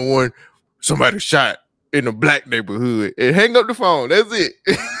 911. Somebody shot in a black neighborhood and hang up the phone. That's it.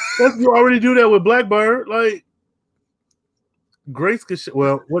 You already do that with Blackbird. Like Grace could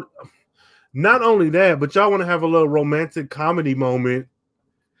what? Not only that, but y'all want to have a little romantic comedy moment.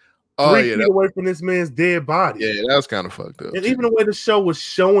 3 feet away from this man's dead body. Yeah, that was kind of fucked up. And even the way the show was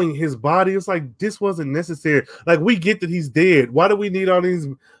showing his body, it's like this wasn't necessary. Like, we get that he's dead. Why do we need all these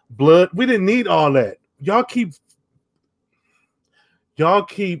blood? We didn't need all that. Y'all keep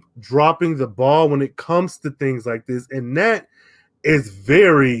dropping the ball when it comes to things like this, and that is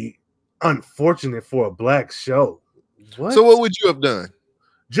very unfortunate for a black show. So what would you have done?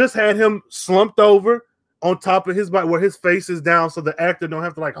 Just had him slumped over on top of his body where his face is down so the actor don't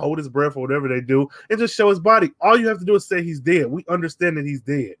have to like hold his breath or whatever they do and just show his body. All you have to do is say he's dead. We understand that he's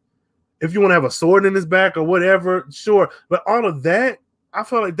dead. If you want to have a sword in his back or whatever, sure. But all of that, I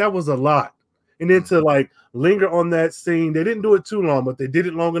felt like that was a lot. And then to like linger on that scene, they didn't do it too long, but they did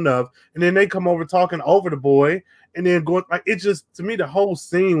it long enough. And then they come over talking over the boy and then going like, it just, to me, the whole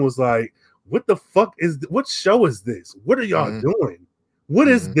scene was like, what the fuck what show is this? What are y'all doing? What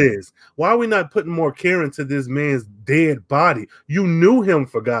is this? Why are we not putting more care into this man's dead body? You knew him,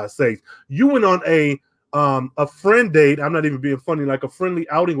 for God's sake. You went on a friend date. I'm not even being funny, like a friendly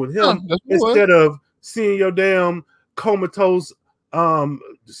outing with him instead of seeing your damn comatose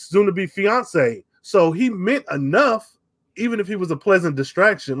soon-to-be fiance. So he meant enough, even if he was a pleasant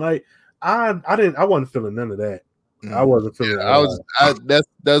distraction. Like I wasn't feeling none of that. I wasn't feeling.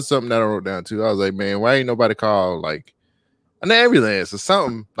 That's something that I wrote down too. I was like, man, why ain't nobody called like an ambulance or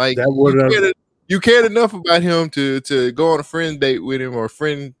something? Like that you cared enough about him to go on a friend date with him or a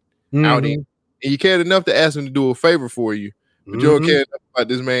friend outing, and you cared enough to ask him to do a favor for you, but you don't care enough about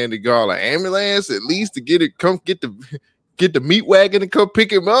this man to call an ambulance at least to get the meat wagon and come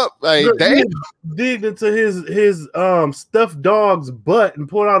pick him up. Like, damn, dig into his stuffed dog's butt and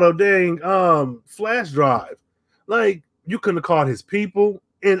pull out a dang flash drive. Like, you couldn't have called his people.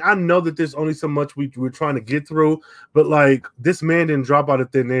 and I know that there's only so much we're trying to get through, but like this man didn't drop out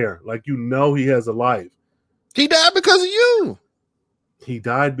of thin air. Like he has a life. He died because of you. He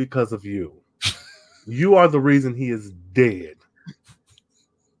died because of you. You are the reason he is dead.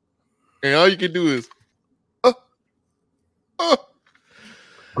 And all you can do is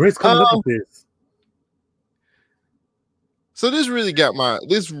Grace, come look at this. So this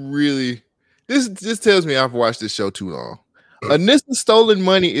tells me I've watched this show too long. Anissa stolen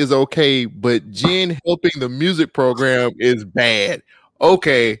money is okay, but Jen helping the music program is bad.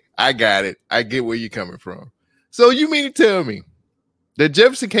 Okay, I got it. I get where you're coming from. So you mean to tell me that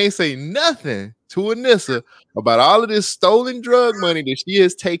Jefferson can't say nothing to Anissa about all of this stolen drug money that she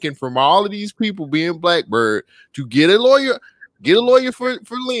has taken from all of these people being Blackbird to get a lawyer for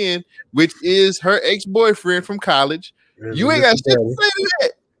Lynn, which is her ex-boyfriend from college. You ain't got shit to say to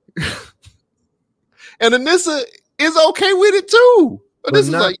that. And Anissa is okay with it too. But this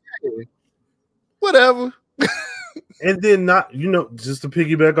is like, yeah, whatever. And then just to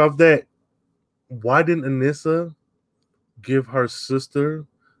piggyback off that, why didn't Anissa give her sister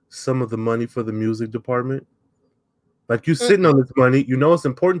some of the money for the music department? Like, you sitting on this money, it's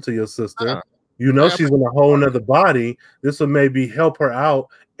important to your sister. She's in a whole nother body. This will maybe help her out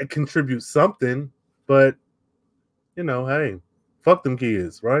and contribute something. But, hey, fuck them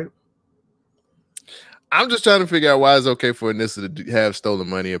kids, right? I'm just trying to figure out why it's okay for Anissa to have stolen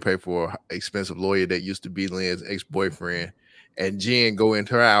money and pay for an expensive lawyer that used to be Lynn's ex-boyfriend, and Jen go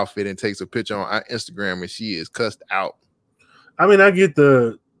into her outfit and takes a picture on Instagram and she is cussed out. I mean, I get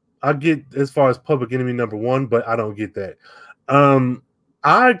as far as public enemy number one, but I don't get that.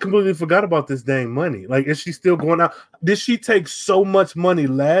 I completely forgot about this dang money. Like, is she still going out? Did she take so much money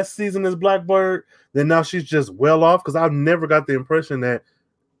last season as Blackbird that now she's just well off? Because I've never got the impression that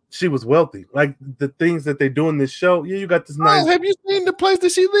she was wealthy. Like, the things that they do in this show. Yeah, you got this nice. Have you seen the place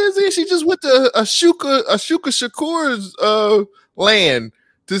that she lives in? She just went to Ashuka Shakur's land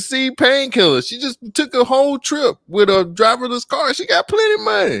to see Painkillers. She just took a whole trip with a driverless car. She got plenty of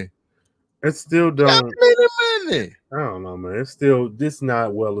money. It still don't. Got plenty of money. I don't know, man. It's still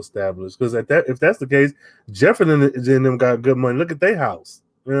not well established. Because if that's the case, Jeff and them got good money. Look at their house.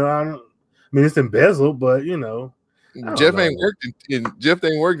 I mean, it's embezzled, but Jeff ain't worked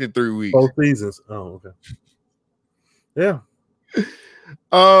in 3 weeks. Both seasons. Oh, okay. Yeah.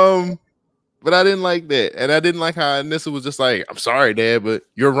 But I didn't like that. And I didn't like how Anissa was just like, I'm sorry, Dad, but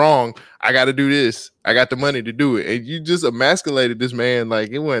you're wrong. I got to do this. I got the money to do it. And you just emasculated this man like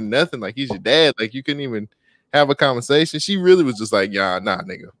it wasn't nothing. Like, he's your dad. Like, you couldn't even have a conversation. She really was just like, nah,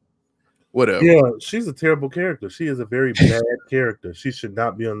 nigga. Whatever. Yeah, she's a terrible character. She is a very bad character. She should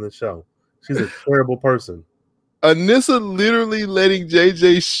not be on the show. She's a terrible person. Anissa literally letting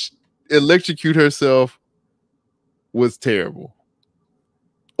JJ electrocute herself was terrible.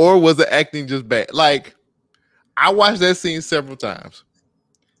 Or was the acting just bad? Like, I watched that scene several times.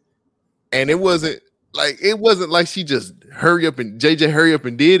 And it wasn't like she just hurry up and did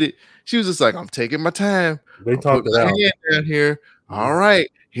it. She was just like, I'm taking my time. They talked it out. Down here. All right,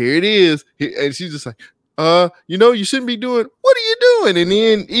 here it is. And she's just like, you shouldn't be doing. What are you doing? And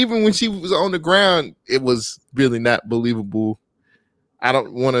then even when she was on the ground, it was really not believable. I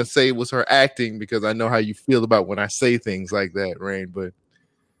don't want to say it was her acting because I know how you feel about when I say things like that, Rain. But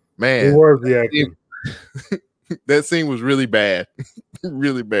man, it was the acting. That scene was really bad,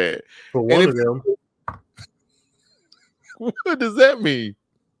 really bad. For one of them, what does that mean?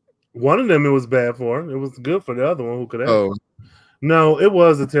 One of them, it was bad for. It was good for the other one who could have. Oh. No, it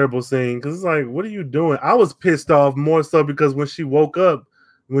was a terrible scene because it's like, what are you doing? I was pissed off more so because when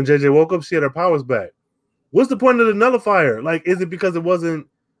JJ woke up, she had her powers back. What's the point of the nullifier? Like, is it because it wasn't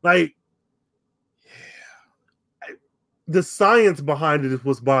like the science behind it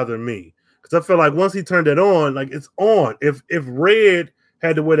was bothering me? Because I felt like once he turned it on, like it's on. If Red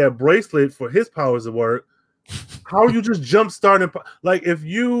had to wear that bracelet for his powers to work, how are you just jump starting? Like, if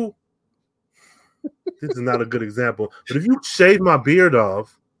you, this is not a good example, but if you shave my beard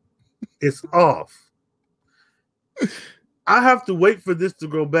off, it's off. I have to wait for this to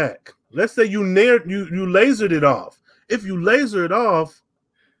grow back. Let's say you lasered it off. If you laser it off,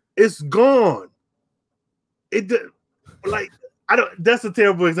 it's gone. That's a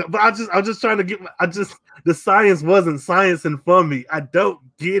terrible example. But I'm just trying to get the science wasn't sciencing for me. I don't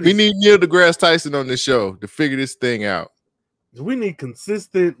get it. We need Neil deGrasse Tyson on this show to figure this thing out. We need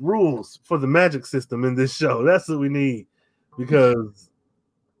consistent rules for the magic system in this show. That's what we need. Because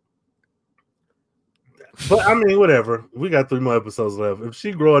but I mean, whatever. We got 3 more episodes left. If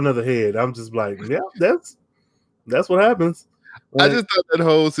she grow another head, I'm just like, yeah, that's what happens. I just thought that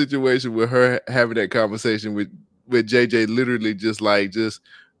whole situation with her having that conversation with but JJ literally just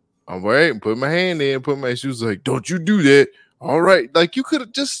all right, put my hand in, she was like, don't you do that. All right. Like, you could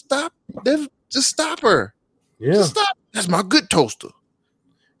have just stopped. Just stop her. Yeah. Just stop. That's my good toaster.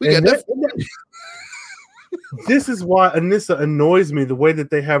 This is why Anissa annoys me, the way that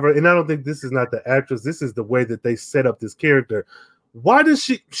they have her. And I don't think this is not the actress. This is the way that they set up this character. Why does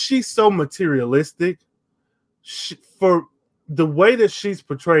she's so materialistic? For the way that she's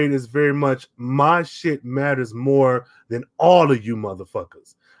portrayed is very much my shit matters more than all of you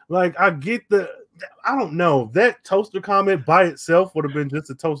motherfuckers. Like, I get I don't know, that toaster comment by itself would have been just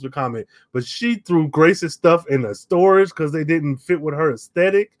a toaster comment, but she threw Grace's stuff in the storage because they didn't fit with her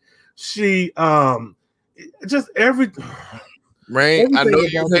aesthetic. She just Rain,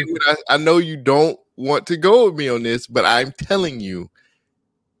 I know you don't want to go with me on this, but I'm telling you,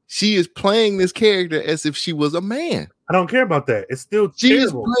 she is playing this character as if she was a man. I don't care about that. It's still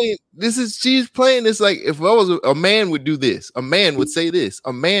terrible. She's playing this like, if I was a man would do this, a man would say this,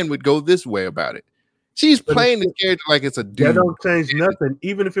 a man would go this way about it. She's playing this character like it's a dude. That don't change nothing.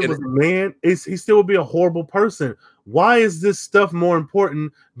 Even if it was a man, he still would be a horrible person. Why is this stuff more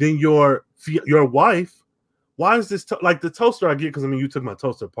important than your wife? Why is this like the toaster? I get, because I mean, you took my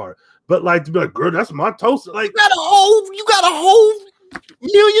toaster apart, but like to be like, girl, that's my toaster. Like, you got a whole $1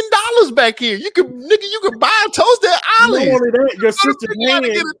 million back here. You could buy a toaster at Ollie's. Not only that, your sister's hand.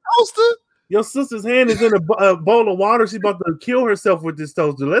 Get a toaster. Your sister's hand is in a bowl of water. She's about to kill herself with this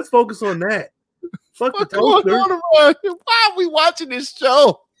toaster. Let's focus on that. Fuck the toaster. Why are we watching this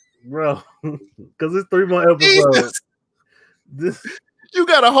show, bro? Because it's 3 more episodes. You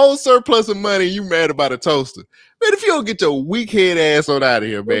got a whole surplus of money. You mad about a toaster, man? If you don't get your weak head ass on out of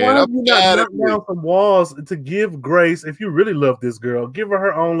here, man. Why have you not knocked down some walls to give Grace? If you really love this girl, give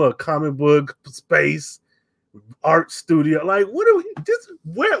her own little comic book space, art studio. Like, what do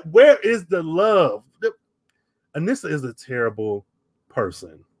we? Where is the love? Anissa is a terrible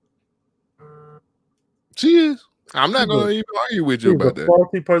person. She is. I'm not going to even argue with you about that.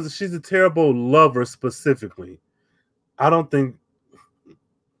 Faulty person. She's a terrible lover specifically. I don't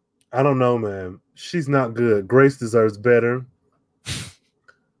know, man. She's not good. Grace deserves better.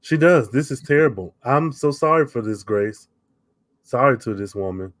 She does. This is terrible. I'm so sorry for this, Grace. Sorry to this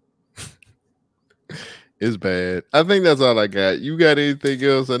woman. It's bad. I think that's all I got. You got anything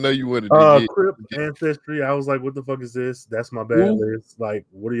else? I know you wanted to Crip Ancestry. I was like, what the fuck is this? That's my bad list. Like,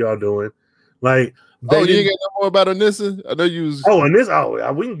 what are y'all doing? Like, you ain't got no more about Anissa? I know you was...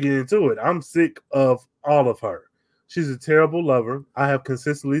 we can get into it. I'm sick of all of her. She's a terrible lover. I have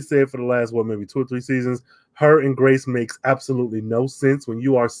consistently said for the last, maybe 2 or 3 seasons, her and Grace makes absolutely no sense when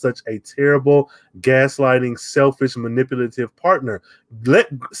you are such a terrible, gaslighting, selfish, manipulative partner.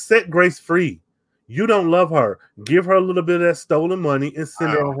 Set Grace free. You don't love her. Give her a little bit of that stolen money and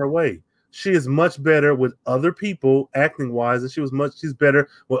send her on her way. She is much better with other people, acting wise, and she's better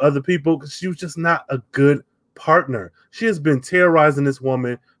with other people because she was just not a good partner. She has been terrorizing this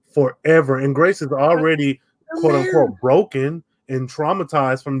woman forever, and Grace is already quote unquote broken and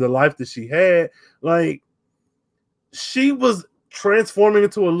traumatized from the life that she had. Like, she was transforming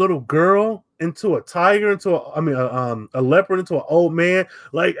into a little girl, into a tiger, a leopard, into an old man.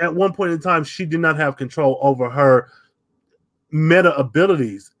 Like, at one point in time, she did not have control over her meta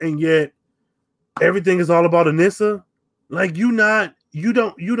abilities, and yet everything is all about Anissa. Like, so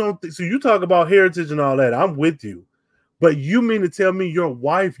you talk about heritage and all that. I'm with you. But you mean to tell me your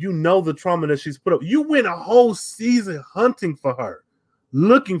wife, you know the trauma that she's put up. You went a whole season hunting for her,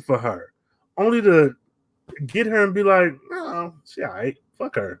 looking for her, only to get her and be like, oh, she all right,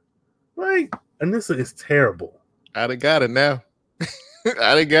 fuck her. Like, Anissa is terrible. I done got it now.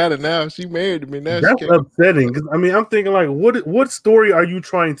 She married me now. That's upsetting. I mean, I'm thinking like, what story are you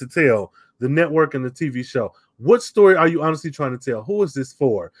trying to tell? The network and the TV show. What story are you honestly trying to tell? Who is this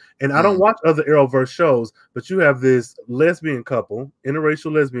for? And I don't watch other Arrowverse shows, but you have this lesbian couple,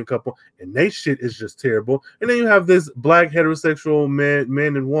 interracial lesbian couple, and they shit is just terrible. And then you have this black heterosexual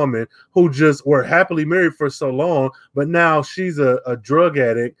man and woman who just were happily married for so long, but now she's a drug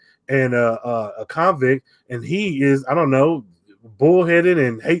addict and a convict, and he is, I don't know, bullheaded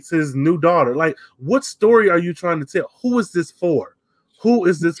and hates his new daughter. Like, what story are you trying to tell? Who is this for? Who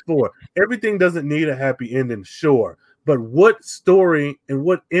is this for? Everything doesn't need a happy ending, sure. But what story and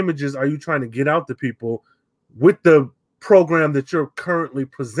what images are you trying to get out to people with the program that you're currently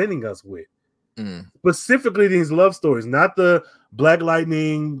presenting us with? Specifically these love stories, not the Black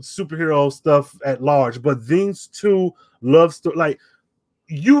Lightning superhero stuff at large, but these two love stories. Like,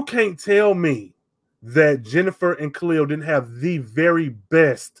 you can't tell me that Jennifer and Khalil didn't have the very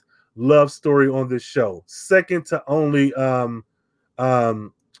best love story on this show. Second to only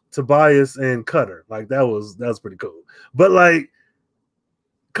Tobias and Cutter. Like that was pretty cool. But like,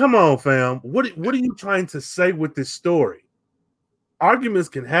 come on, fam. What are you trying to say with this story? Arguments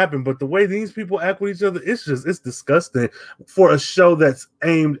can happen, but the way these people act with each other, it's disgusting for a show that's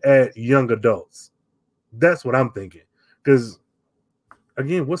aimed at young adults. That's what I'm thinking. Because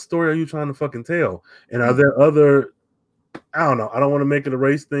again, what story are you trying to fucking tell? And are there other, I don't know, I don't want to make it a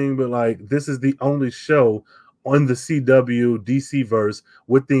race thing, but like this is the only show on the CW DC verse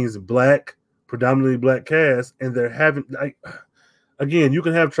with these predominantly black cast, and they're having like, again, you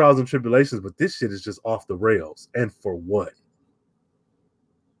can have trials and tribulations, but this shit is just off the rails. And for what?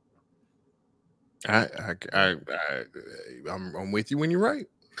 I'm with you when you're right.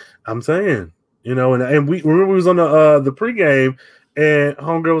 I'm saying, and we remember we was on the pregame, and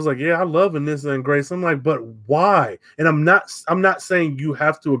homegirl was like, "Yeah, I love Anissa and Grace." I'm like, "But why?" And I'm not saying you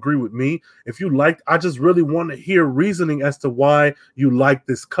have to agree with me. If you liked, I just really want to hear reasoning as to why you like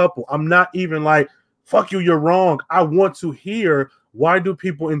this couple. I'm not even like, "Fuck you, you're wrong." I want to hear, why do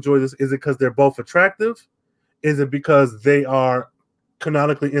people enjoy this? Is it because they're both attractive? Is it because they are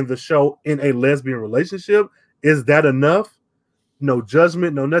canonically in the show in a lesbian relationship? Is that enough? No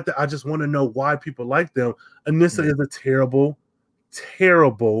judgment, no nothing. I just want to know why people like them. Anissa is a terrible,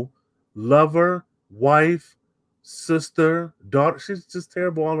 terrible lover, wife, sister, daughter. She's just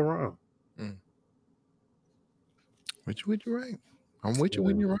terrible all around. With you when you're right. I'm with you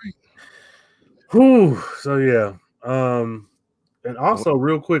when you're right. Whew. So yeah. And also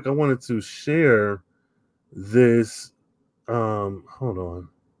real quick, I wanted to share this. Hold on.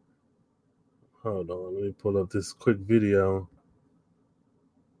 Let me pull up this quick video.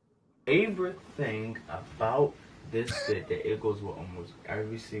 Favorite thing about this fit that it goes with almost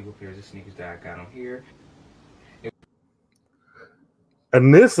every single pair of sneakers that I got on here.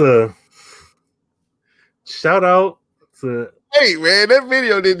 Anissa, shout out to. Hey man, that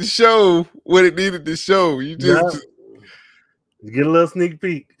video didn't show what it needed to show. You just get a little sneak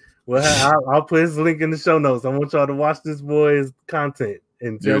peek. Well, I'll put his link in the show notes. I want y'all to watch this boy's content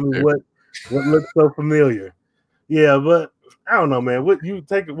and tell me what looks so familiar. Yeah, but I don't know, man. What you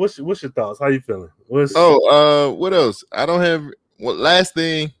take? What's your thoughts? How you feeling? What else? I don't have. What last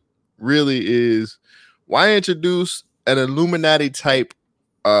thing really is, why introduce an Illuminati type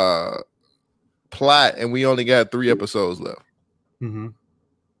plot and we only got 3 episodes left? Mm-hmm.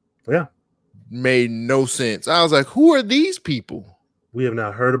 Yeah, made no sense. I was like, who are these people? We have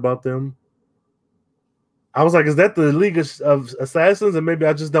not heard about them. I was like, is that the League of Assassins? And maybe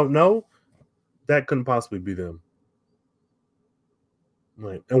I just don't know. That couldn't possibly be them.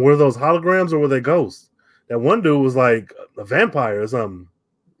 Right. And were those holograms or were they ghosts? That one dude was like a vampire or something.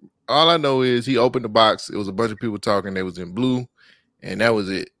 All I know is he opened the box. It was a bunch of people talking. They was in blue, and that was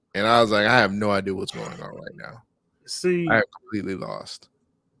it. And I was like, I have no idea what's going on right now. See, I am completely lost.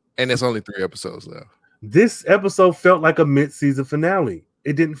 And there's only 3 episodes left. This episode felt like a mid-season finale.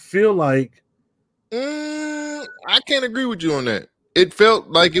 It didn't feel like. I can't agree with you on that. It felt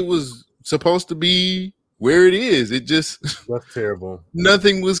like it was supposed to be where it is. It just. That's terrible.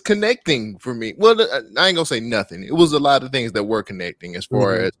 Nothing was connecting for me. Well, I ain't gonna say nothing. It was a lot of things that were connecting as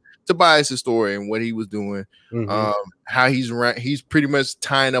far as Tobias' story and what he was doing. How he's pretty much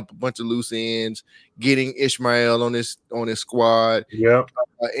tying up a bunch of loose ends, getting Ishmael on his squad. Yeah.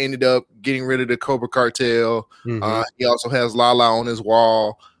 Ended up getting rid of the Cobra Cartel. He also has Lala on his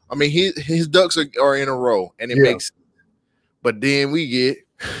wall. I mean, his ducks are in a row, and it makes sense. But then we get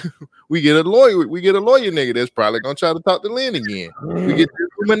a lawyer. We get a lawyer nigga that's probably gonna try to talk to Lynn again. We get the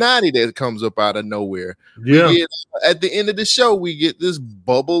Illuminati that comes up out of nowhere. Yeah. At the end of the show, we get this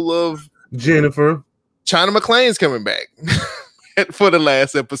bubble of Jennifer. China McClain's coming back for the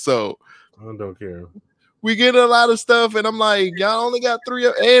last episode. I don't care. We get a lot of stuff, and I'm like, y'all only got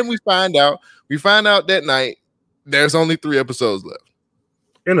 3, and we find out that night there's only 3 episodes left.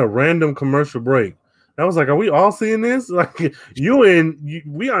 In a random commercial break. I was like, are we all seeing this? Like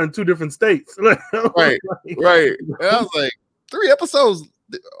we are in 2 different states. Right. And I was like, 3 episodes.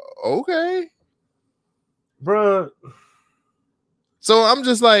 Okay. Bruh. So I'm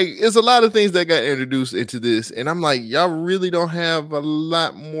just like, it's a lot of things that got introduced into this. And I'm like, y'all really don't have a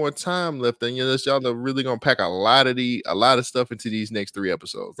lot more time left. And y'all are really gonna pack a lot of stuff into these next 3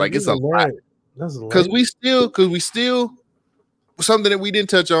 episodes. Like it's a lot. Because we still something that we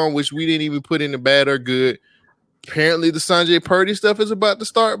didn't touch on, which we didn't even put in the bad or good. Apparently, the Sanjay Purdy stuff is about to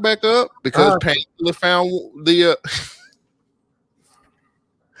start back up because Painkiller found the.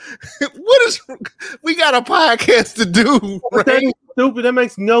 What is? We got a podcast to do. Right? That is stupid. That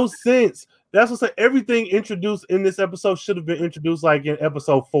makes no sense. That's what I say. Everything introduced in this episode should have been introduced like in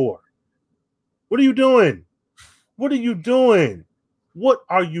episode 4. What are you doing? What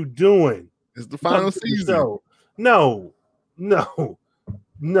are you doing? It's the final season. No. So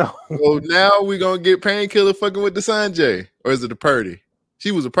now we gonna get Painkiller fucking with the Sanjay, or is it the Purdy?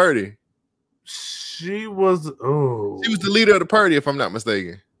 She was a Purdy. She was the leader of the Purdy, if I'm not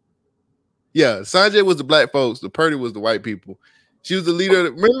mistaken. Yeah, Sanjay was the black folks. The Purdy was the white people. She was the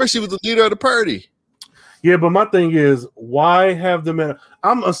leader. Remember, she was the leader of the Purdy. Yeah, but my thing is, why have the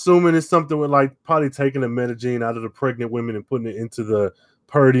I'm assuming it's something with like probably taking the metagene out of the pregnant women and putting it into the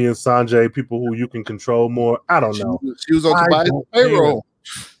Purdy and Sanjay, people who you can control more. I don't know. She was on Tobias' payroll.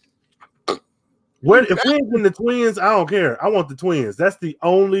 If we ain't getting the twins, I don't care. I want the twins. That's the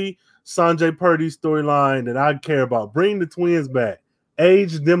only Sanjay Purdy storyline that I care about. Bring the twins back.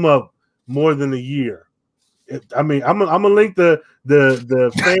 Age them up more than a year. I'm gonna link the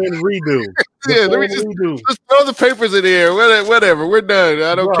fan redo. Let me just throw the papers in there. Whatever. We're done.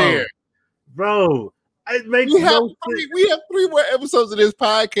 I don't care, bro. It makes we have 3 more episodes of this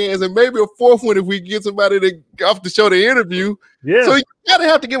podcast, and maybe a 4th one if we get somebody off the show to interview. Yeah. So you gotta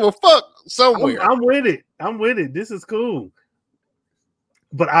have to give a fuck somewhere. I'm with it. This is cool.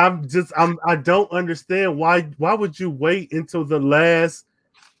 But I don't understand why would you wait until the last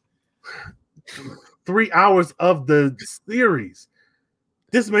 3 hours of the series?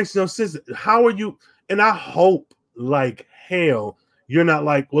 This makes no sense. How are you? And I hope like hell you're not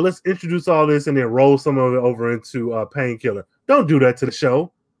like, well, let's introduce all this and then roll some of it over into Painkiller. Don't do that to the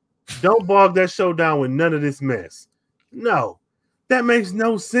show. Don't bog that show down with none of this mess. No, that makes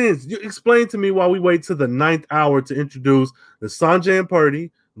no sense. You explain to me why we wait till the 9th hour to introduce the Sanjay and Purdy,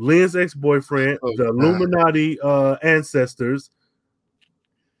 Lynn's ex-boyfriend, the Illuminati ancestors.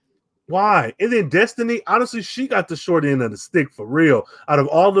 Why? And then Destiny, honestly, she got the short end of the stick for real. Out of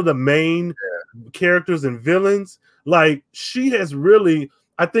all of the main characters and villains, like she has really,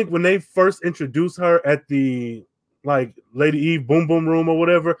 I think when they first introduced her at the like Lady Eve Boom Boom Room or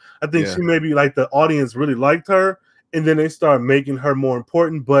whatever, I think she maybe like the audience really liked her, and then they started making her more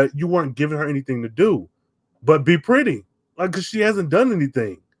important, but you weren't giving her anything to do but be pretty, like, because she hasn't done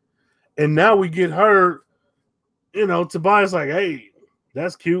anything. And now we get her, Tobias like, hey,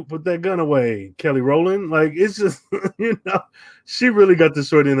 that's cute, put that gun away, Kelly Rowland. Like, it's just, she really got the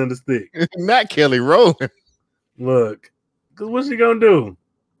short end of the stick. Not Kelly Rowland. Look, because what's she gonna do?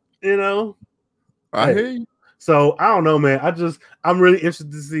 I hear you. So I don't know, man. I'm really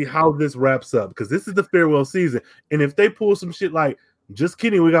interested to see how this wraps up, because this is the farewell season. And if they pull some shit like, just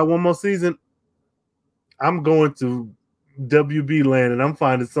kidding, we got one more season, I'm going to WB land and I'm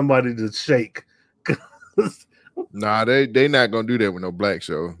finding somebody to shake. Nah, they not gonna do that with no black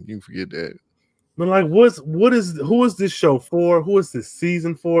show. You can forget that. But like, who is this show for? Who is this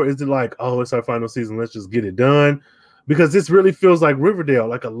season for? Is it like, oh, it's our final season, let's just get it done? Because this really feels like Riverdale.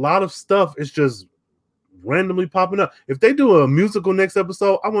 Like a lot of stuff is just randomly popping up. If they do a musical next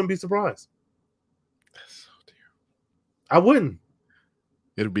episode, I wouldn't be surprised. That's so terrible. I wouldn't.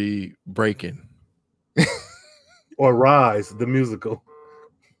 It'll be Breaking. Or Rise, the musical.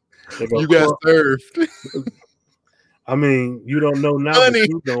 You got served. I mean, you don't know now, Honey, but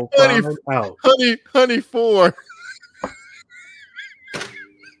you don't find out. Honey 4.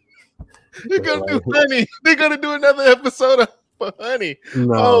 They're gonna do Honey. They're gonna do another episode for Honey.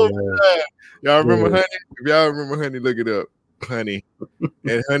 No, my God. Y'all remember Honey? If y'all remember Honey, look it up. Honey.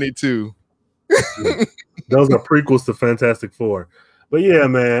 And Honey 2. Those are prequels to Fantastic Four. But yeah,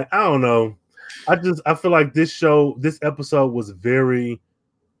 man, I don't know. I feel like this episode was very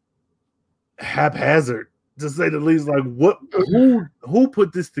haphazard, to say the least. Like, who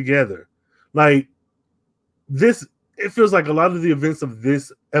put this together? Like, this, it feels like a lot of the events of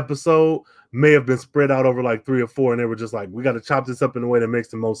this episode may have been spread out over like 3 or 4, and they were just like, we got to chop this up in a way that makes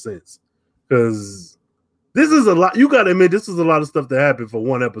the most sense. Because this is a lot. You got to admit, this is a lot of stuff that happened for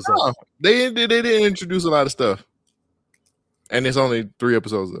one episode. No, they didn't introduce a lot of stuff, and it's only 3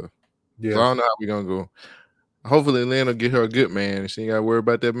 episodes though. Yeah, so I don't know how we're gonna go. Hopefully, Lynn will get her a good man. She ain't got to worry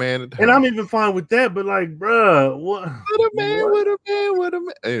about that man. And I'm even fine with that. But like, bruh, what a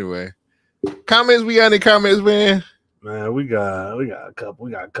man. Anyway, comments. We got any comments, man? Man, we got a couple.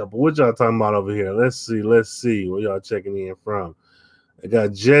 What y'all talking about over here? Let's see. Where y'all checking in from? I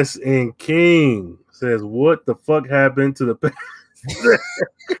got Jess and King says, "What the fuck happened to the past?"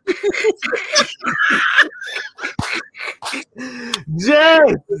 Jess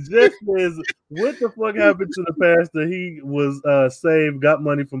says, "What the fuck happened to the pastor? He was saved, got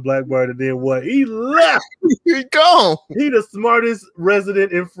money from Blackbird, and then what? He left. He gone. He the smartest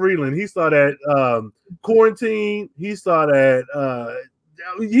resident in Freeland. He saw that quarantine. He saw that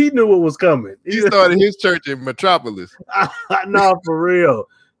he knew what was coming. He started his church in Metropolis. No, for real.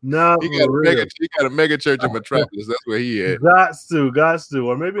 Not He got for real. a mega church in Metropolis. That's where he at. Got to,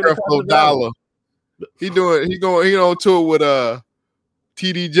 or maybe Creflo Dollar. He on tour with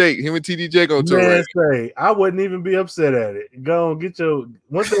TD Jake. Him and TD Jake on tour. Man, say I wouldn't even be upset at it. Go on, get your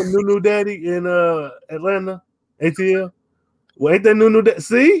what's that Nunu Daddy in Atlanta, ATL? Well, ain't that Nunu Daddy?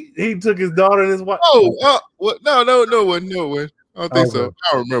 See, he took his daughter and his wife. What? No one. I don't think so.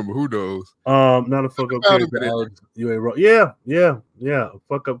 I don't remember. Who knows? Not a fuck up character. You ain't wrong. Yeah. A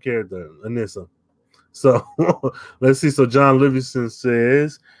fuck up character, Anissa. So let's see. So John Livingston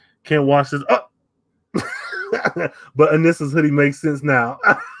says, "Can't watch this." But Anissa's hoodie makes sense now.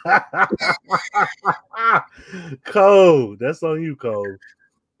 Cole, that's on you, Cole.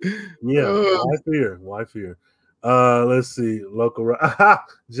 Yeah, why fear? Let's see. Local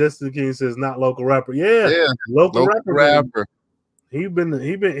Justin King says not local rapper. Yeah, local rapper. He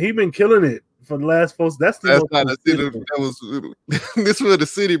been killing it for the last folks. That's not the city. That was this where the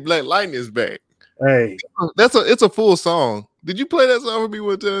city Black Lightning is back. Hey, it's a full song. Did you play that song for me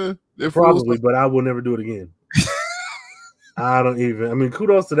one time? Probably, but I will never do it again. I mean,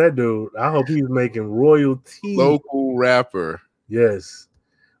 kudos to that dude. I hope he's making royalty. Local rapper. Yes.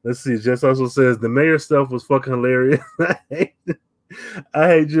 Let's see. Jess also says the mayor stuff was fucking hilarious. I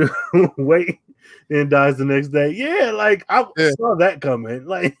hate you. Wait, and dies the next day. Yeah, like I saw that coming.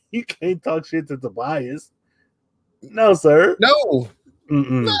 Like you can't talk shit to Tobias. No, sir. No,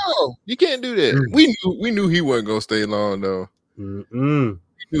 you can't do that. We knew he wasn't gonna stay long though. We knew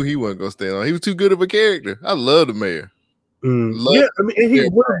he wasn't gonna stay long. He was too good of a character. I love the mayor. Yeah, I mean, and he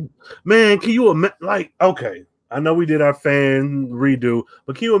would. Man, can you imagine? Like, okay, I know we did our fan redo,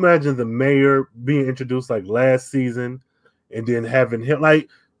 but can you imagine the mayor being introduced like last season, and then having him like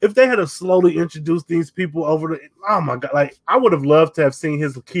if they had to slowly introduce these people over the? Oh my god! Like, I would have loved to have seen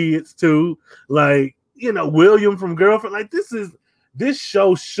his kids too. Like, William from Girlfriend. Like, this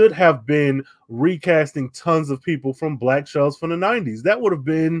show should have been recasting tons of people from black shows from the 90s. That would have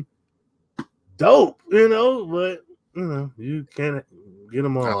been dope, but. You can't get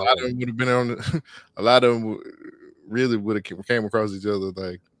them all. A lot of them would have been on. A lot of them really would have came across each other.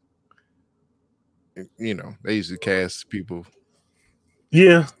 Like, they usually cast people.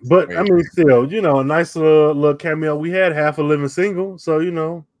 Yeah, but I mean, still, a nice little cameo. We had Half a Living Single, so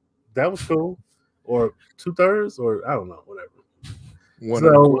that was cool. Or 2/3, or I don't know, whatever.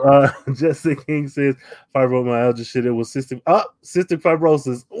 Jessica King says fibromyalgia shit. It was cystic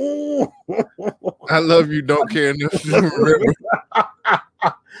fibrosis. Ooh. I love you. Don't care enough to remember.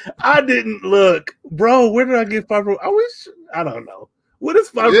 I didn't look, bro. Where did I get fibromyalgia? I don't know. What is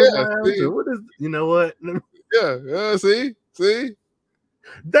fibromyalgia? Yeah, what is? You know what? Yeah. See.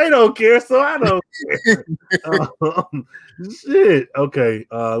 They don't care, so I don't care. Shit. Okay.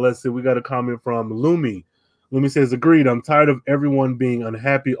 Let's see. We got a comment from Lumi. Lumi says, agreed. I'm tired of everyone being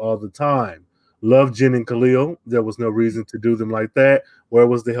unhappy all the time. Love Jen and Khalil. There was no reason to do them like that. Where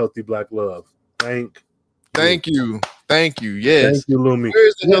was the healthy black love? Thank you. Yes. Thank you, Lumi.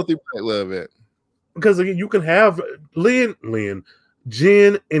 Where's the healthy black love at? Because you can have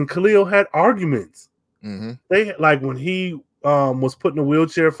Jen and Khalil had arguments. Mm-hmm. They like when he was put in a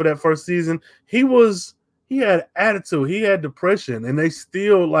wheelchair for that first season. He had attitude. He had depression, and they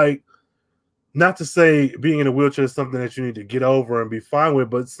still like. Not to say being in a wheelchair is something that you need to get over and be fine with,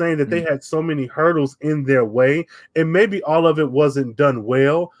 but saying that they had so many hurdles in their way, and maybe all of it wasn't done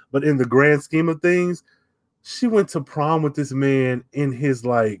well, but in the grand scheme of things, she went to prom with this man in his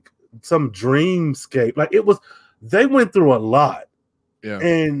like some dreamscape. Like they went through a lot. Yeah.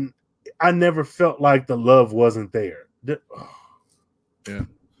 And I never felt like the love wasn't there. Yeah.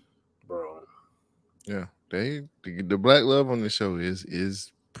 Bro. Yeah. The black love on the show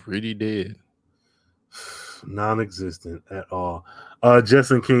is pretty dead. Non-existent at all.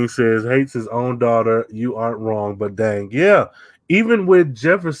 Justin King says hates his own daughter. You aren't wrong, but dang, yeah. Even with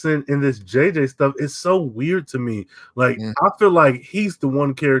Jefferson in this JJ stuff, it's so weird to me. Like I feel like he's the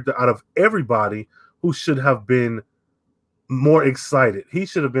one character out of everybody who should have been more excited. He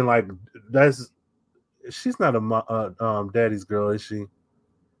should have been like, she's not a daddy's girl, is she?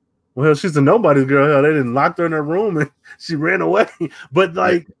 Well, she's a nobody's girl. Hell, they didn't lock her in her room and she ran away. But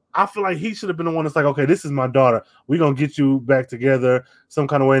like, I feel like he should have been the one that's like, okay, this is my daughter. We're going to get you back together some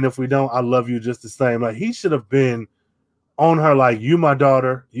kind of way. And if we don't, I love you just the same. Like, he should have been on her like, you my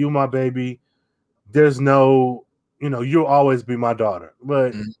daughter, you my baby. There's no, you'll always be my daughter.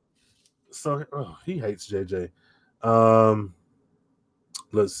 But so he hates JJ.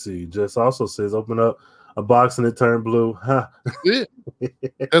 Let's see. Jess also says, open up a box and it turned blue. Huh.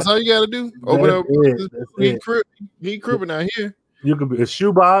 That's all you got to do. Open up. He cripping out here. You could be a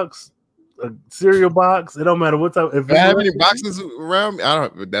shoebox, a cereal box. It don't matter what type. If I have any boxes around me, I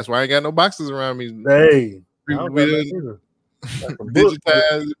don't. That's why I ain't got no boxes around me. Hey, we didn't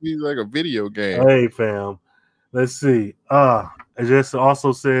digitize it be like a video game. Hey, fam. Let's see. It just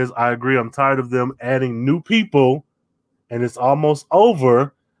also says, I agree. I'm tired of them adding new people, and it's almost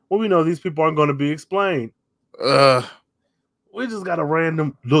over. Well, we know these people aren't going to be explained. We just got a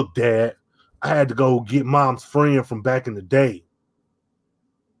random look, Dad. I had to go get Mom's friend from back in the day.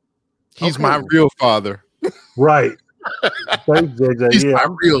 He's my real father. Right. Thanks, JJ. He's my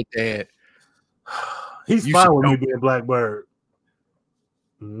real dad. He's fine with me being Blackbird.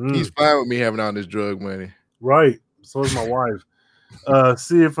 He's fine with me having all this drug money. Right. So is my wife.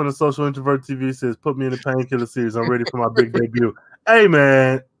 See it from the Social Introvert TV says, put me in the Painkiller series. I'm ready for my big debut. Hey,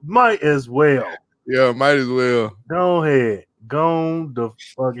 man, might as well. Yeah, might as well. Go ahead. Go the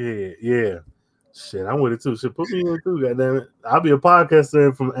fuck ahead. Yeah. Shit, I'm with it too. Shit, put me in too, goddammit. I'll be a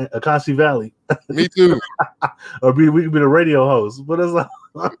podcaster from Akashi Valley. Me too. Or we could be the radio host. But it's like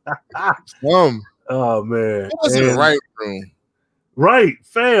oh man. What's in the right room? Right,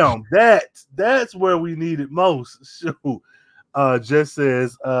 fam. That's where we need it most. Shoot. Jess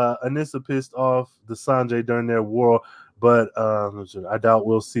says Anissa pissed off the Sanjay during their war, but I doubt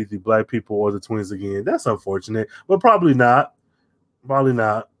we'll see the black people or the twins again. That's unfortunate, but probably not. Probably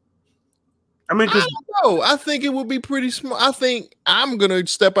not. I mean, because I think it would be pretty smart. I think I'm gonna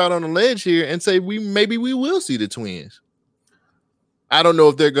step out on a ledge here and say maybe we will see the twins. I don't know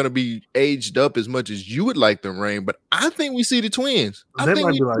if they're gonna be aged up as much as you would like them, Rain, but I think we see the twins. They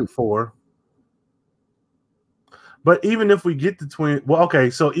might be like 4. But even if we get the twins, well, okay,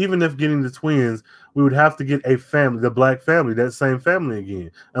 so even if getting the twins, we would have to get a family, the black family, that same family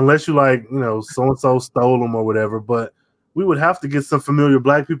again. Unless you like, so and so stole them or whatever. But we would have to get some familiar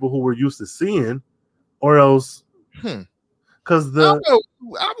black people who we're used to seeing, or else. Because I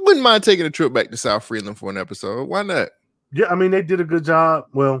wouldn't mind taking a trip back to South Freeland for an episode. Why not? Yeah, I mean they did a good job.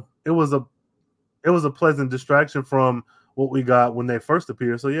 Well, it was a pleasant distraction from what we got when they first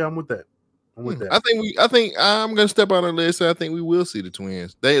appeared. So yeah, I'm with that. I think I'm gonna step out on the list. I think we will see the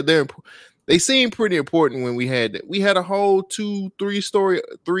twins. They seem pretty important when we had a whole 3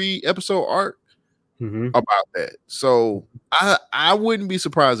 episode arc about that. So I wouldn't be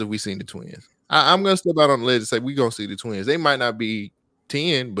surprised if we seen the twins. I'm gonna step out on the ledge and say we're gonna see the twins. They might not be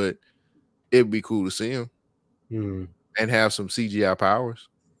 10, but it'd be cool to see them and have some CGI powers.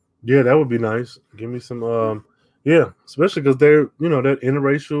 Yeah, that would be nice. Give me some especially because they're that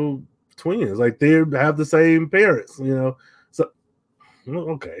interracial twins, like they have the same parents, so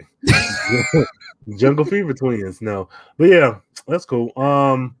okay. Jungle Fever twins, no, but yeah, that's cool.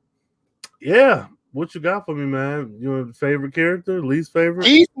 Yeah, what you got for me, man? Your favorite character, least favorite?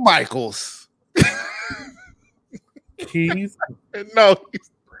 Keith Michaels. Keith? No.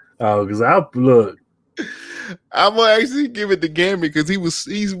 Oh, because I'm gonna actually give it to Gambit because he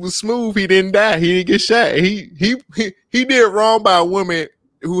was smooth. He didn't die. He didn't get shot. He did wrong by a woman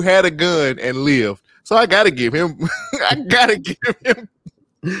who had a gun and lived. So I gotta give him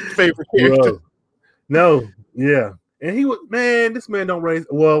favorite character. No, yeah. And this man don't raise,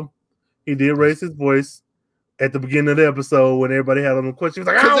 well, he did raise his voice at the beginning of the episode when everybody had on the question. He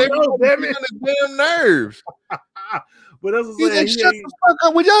was like, I don't know, damn it. Damn nerves. But that's what I'm saying. Shut the fuck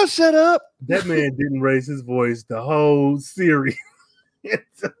up. Would y'all shut up? That man didn't raise his voice the whole series.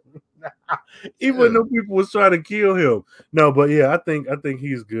 Even though people was trying to kill him. No, but yeah, I think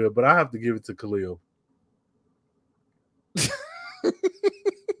he's good, but I have to give it to Khalil.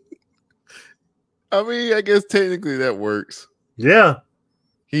 I mean, I guess technically that works. Yeah.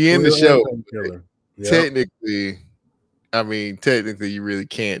 He in the show. Yep. Technically you really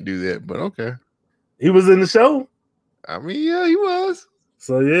can't do that, but okay. He was in the show? I mean, yeah, he was.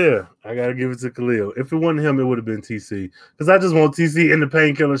 So yeah, I gotta give it to Khalil. If it wasn't him, it would have been TC. Because I just want TC in the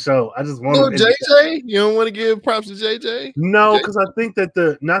Painkiller show. I just want him. JJ? You don't want to give props to JJ? No, because I think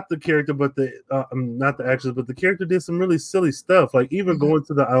that not the character, but not the actors, but the character did some really silly stuff. Like even going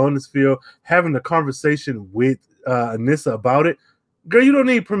to the ionosphere, having a conversation with Anissa about it. Girl, you don't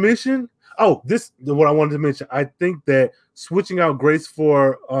need permission. Oh, this is what I wanted to mention. I think that switching out Grace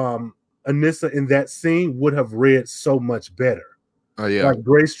for Anissa in that scene would have read so much better. Oh yeah, like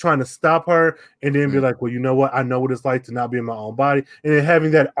Grace trying to stop her and then be like, well, you know what? I know what it's like to not be in my own body. And then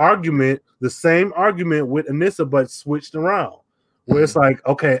having that argument, the same argument with Anissa, but switched around. Where it's like,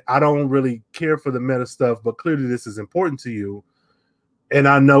 okay, I don't really care for the meta stuff, but clearly this is important to you. And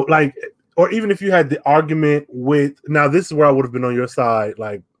I know, like, or even if you had the argument with, now this is where I would have been on your side,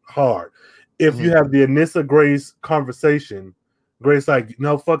 like hard. If you have the Anissa Grace conversation, Grace like,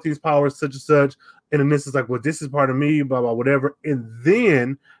 no, fuck these powers, such and such. And Anissa's like, well, this is part of me, blah, blah, whatever. And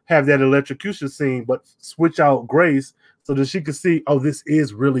then have that electrocution scene, but switch out Grace so that she could see, oh, this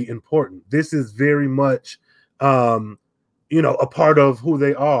is really important. This is very much, a part of who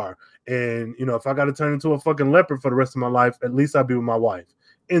they are. And, if I got to turn into a fucking leopard for the rest of my life, at least I'll be with my wife.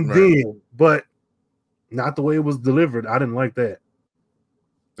 And then, but not the way it was delivered. I didn't like that.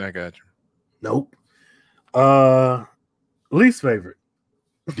 I got you. Nope. Least favorite.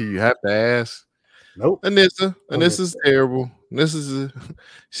 Do you have to ask? Nope. Anissa. Anissa's terrible.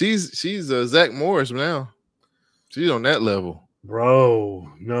 She's Zach Morris now. She's on that level.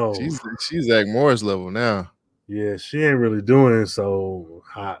 Bro, no. She's Zach Morris level now. Yeah, she ain't really doing so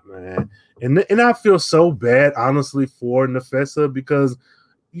hot, man. And I feel so bad, honestly, for Nefessa, because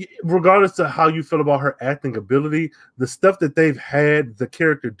regardless of how you feel about her acting ability, the stuff that they've had the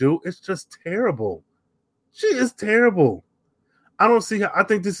character do, it's just terrible. She is terrible. I don't see how. I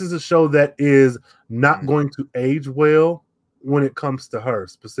think this is a show that is not going to age well when it comes to her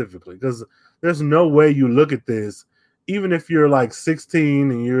specifically, because there's no way you look at this, even if you're like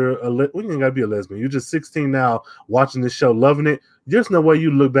 16 and you're you ain't gotta be a lesbian. You're just 16 now, watching this show, loving it. There's no way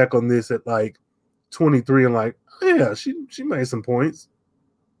you look back on this at like 23 and like, oh, yeah, she made some points.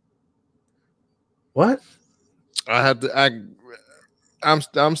 What? I'm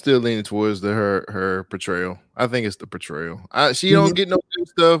still leaning towards her portrayal. I think it's the portrayal. She don't get no good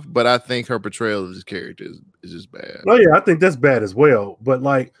stuff, but I think her portrayal of this character is just bad. Oh yeah, I think that's bad as well. But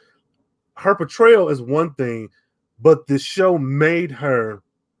like, her portrayal is one thing, but the show made her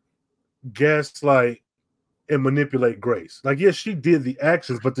gaslight and manipulate Grace. Like, yes, she did the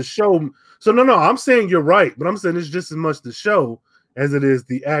actions, but the show. So no, I'm saying you're right, but I'm saying it's just as much the show as it is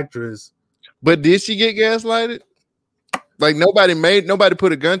the actress. But did she get gaslighted? Like, nobody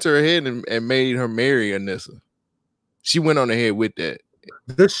put a gun to her head and made her marry Anissa. She went on ahead with that.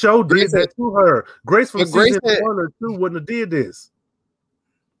 The show did that to her. Grace from season 1 or 2 wouldn't have did this.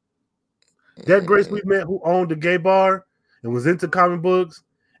 That Grace we met who owned a gay bar and was into comic books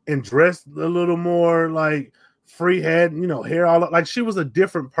and dressed a little more like free, had, hair all up. Like, she was a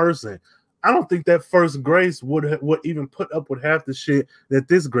different person. I don't think that first Grace would even put up with half the shit that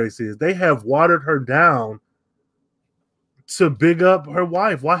this Grace is. They have watered her down to big up her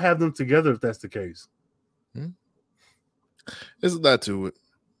wife. Why have them together if that's the case? There's a lot to it.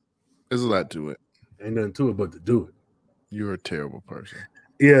 Ain't nothing to it but to do it. You're a terrible person.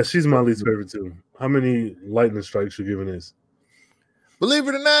 Yeah, she's my least favorite too. How many lightning strikes you giving this? Believe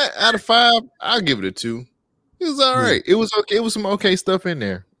it or not, out of 5, I'll give it a 2. It was all right. It was okay. It was some okay stuff in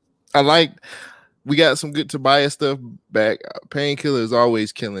there. We got some good Tobias stuff back. Painkiller is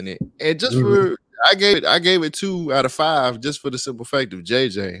always killing it. And just for I gave it 2 out of 5 just for the simple fact of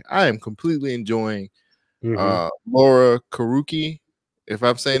JJ. I am completely enjoying Laura Karuki. If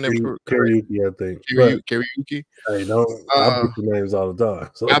I'm saying that Karaoke, I think. Karaoke. I butcher names all the time.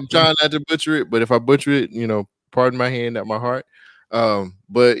 So. I'm trying not to butcher it, but if I butcher it, pardon my hand, not my heart.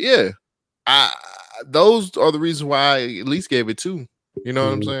 But yeah, those are the reasons why I at least gave it 2. You know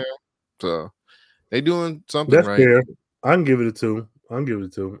what I'm saying? So they doing something that's right. Fair. I can give it a 2. I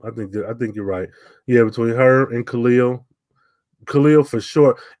think you're right. Yeah, between her and Khalil for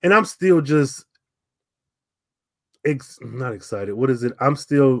sure. And I'm still just not excited. What is it? I'm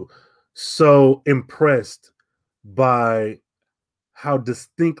still so impressed by how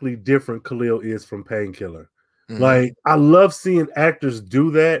distinctly different Khalil is from Painkiller. Like, I love seeing actors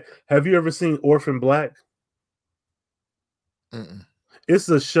do that. Have you ever seen Orphan Black? It's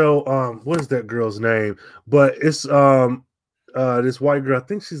a show. What is that girl's name? But it's this white girl. I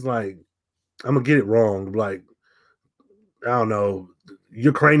think she's like, I'm gonna get it wrong. Like, I don't know,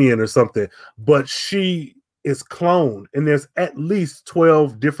 Ukrainian or something. But she is cloned, and there's at least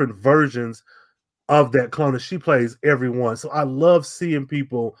 12 different versions of that clone, and she plays every one. So I love seeing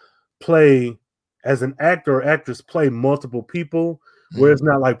people play as an actor or actress, play multiple people, where it's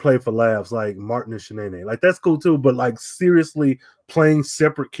not like play for laughs, like Martin and Shanae. Like, that's cool too, but like seriously playing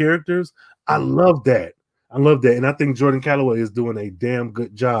separate characters, I love that. And I think Jordan Calloway is doing a damn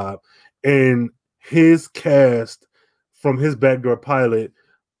good job. And his cast from his Backdoor Pilot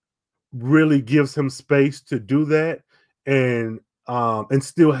really gives him space to do that and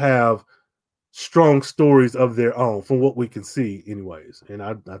still have strong stories of their own from what we can see anyways. And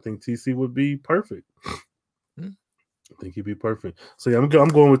I think TC would be perfect. I think he'd be perfect. So yeah, I'm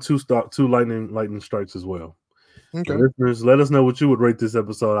going with 2 lightning strikes as well. Okay. Listeners, let us know what you would rate this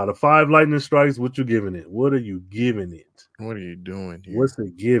episode out of 5 lightning strikes. What you giving it? What are you giving it? What are you doing here? What's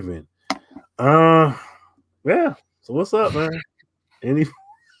it giving? Yeah. So what's up, man?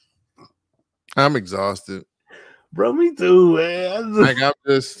 I'm exhausted. Bro, me too, man.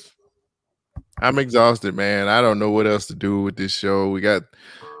 I'm exhausted, man. I don't know what else to do with this show. We got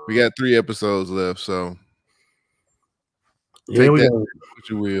We got 3 episodes left, so Yeah, take we that got what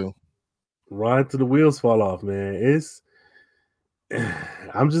you will. ride till the wheels fall off, man.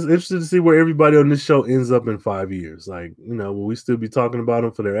 I'm just interested to see where everybody on this show ends up in 5 years. Like, will we still be talking about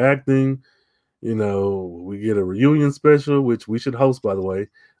them for their acting? We get a reunion special, which we should host, by the way.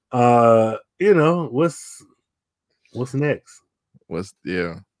 What's next?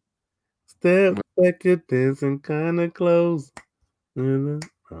 Step back, you're dancing kind of close.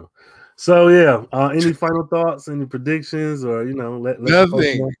 So yeah, any final thoughts, any predictions, or let the folks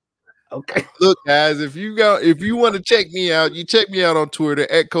Nothing. know? Okay. Look, guys, if you want to check me out, you check me out on Twitter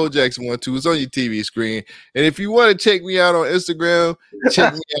at ColeJackson12. It's on your TV screen. And if you want to check me out on Instagram,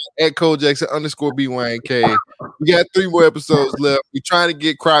 check me out at ColeJackson_BYNK. We got 3 more episodes left. We're trying to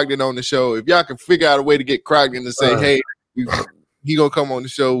get Crogden on the show. If y'all can figure out a way to get Crogden to say, hey, he gonna come on the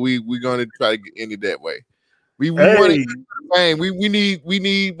show, we're gonna try to get in it that way. We want to we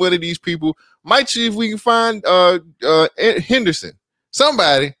need one of these people. Might see if we can find Henderson.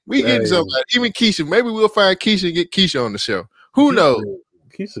 Somebody, we getting somebody. Even Keisha. Maybe we'll find Keisha and get Keisha on the show. Who knows?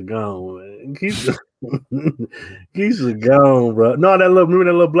 Keisha gone, man. Keisha gone, bro. No, remember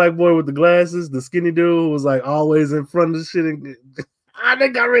that little black boy with the glasses, the skinny dude who was like always in front of the shit. And they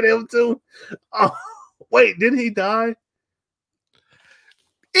got rid of him too. Oh, wait, didn't he die?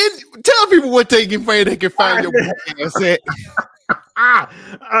 Tell people what they can find. They can find your ass at. All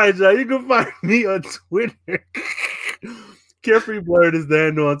right, John. You can find me on Twitter. Carefree Blurred is there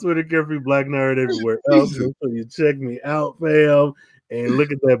on Twitter. Carefree Black Nerd everywhere else. So you check me out, fam, and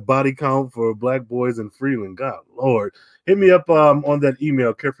look at that body count for Black boys in Freeland. God Lord. Hit me up on that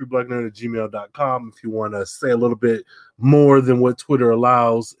email, carefreeblacknerd@gmail.com, if you want to say a little bit more than what Twitter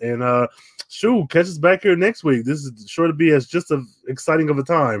allows. And catch us back here next week. This is sure to be as just as exciting of a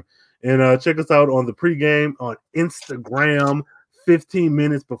time. And check us out on the pregame on Instagram. 15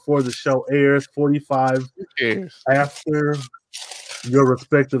 minutes before the show airs, 45 after your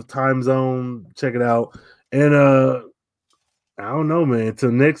respective time zone. Check it out. And I don't know, man.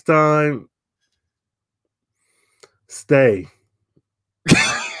 Until next time, stay.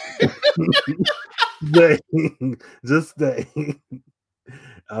 Just stay.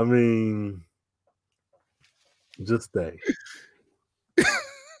 I mean, just stay.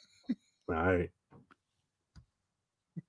 All right.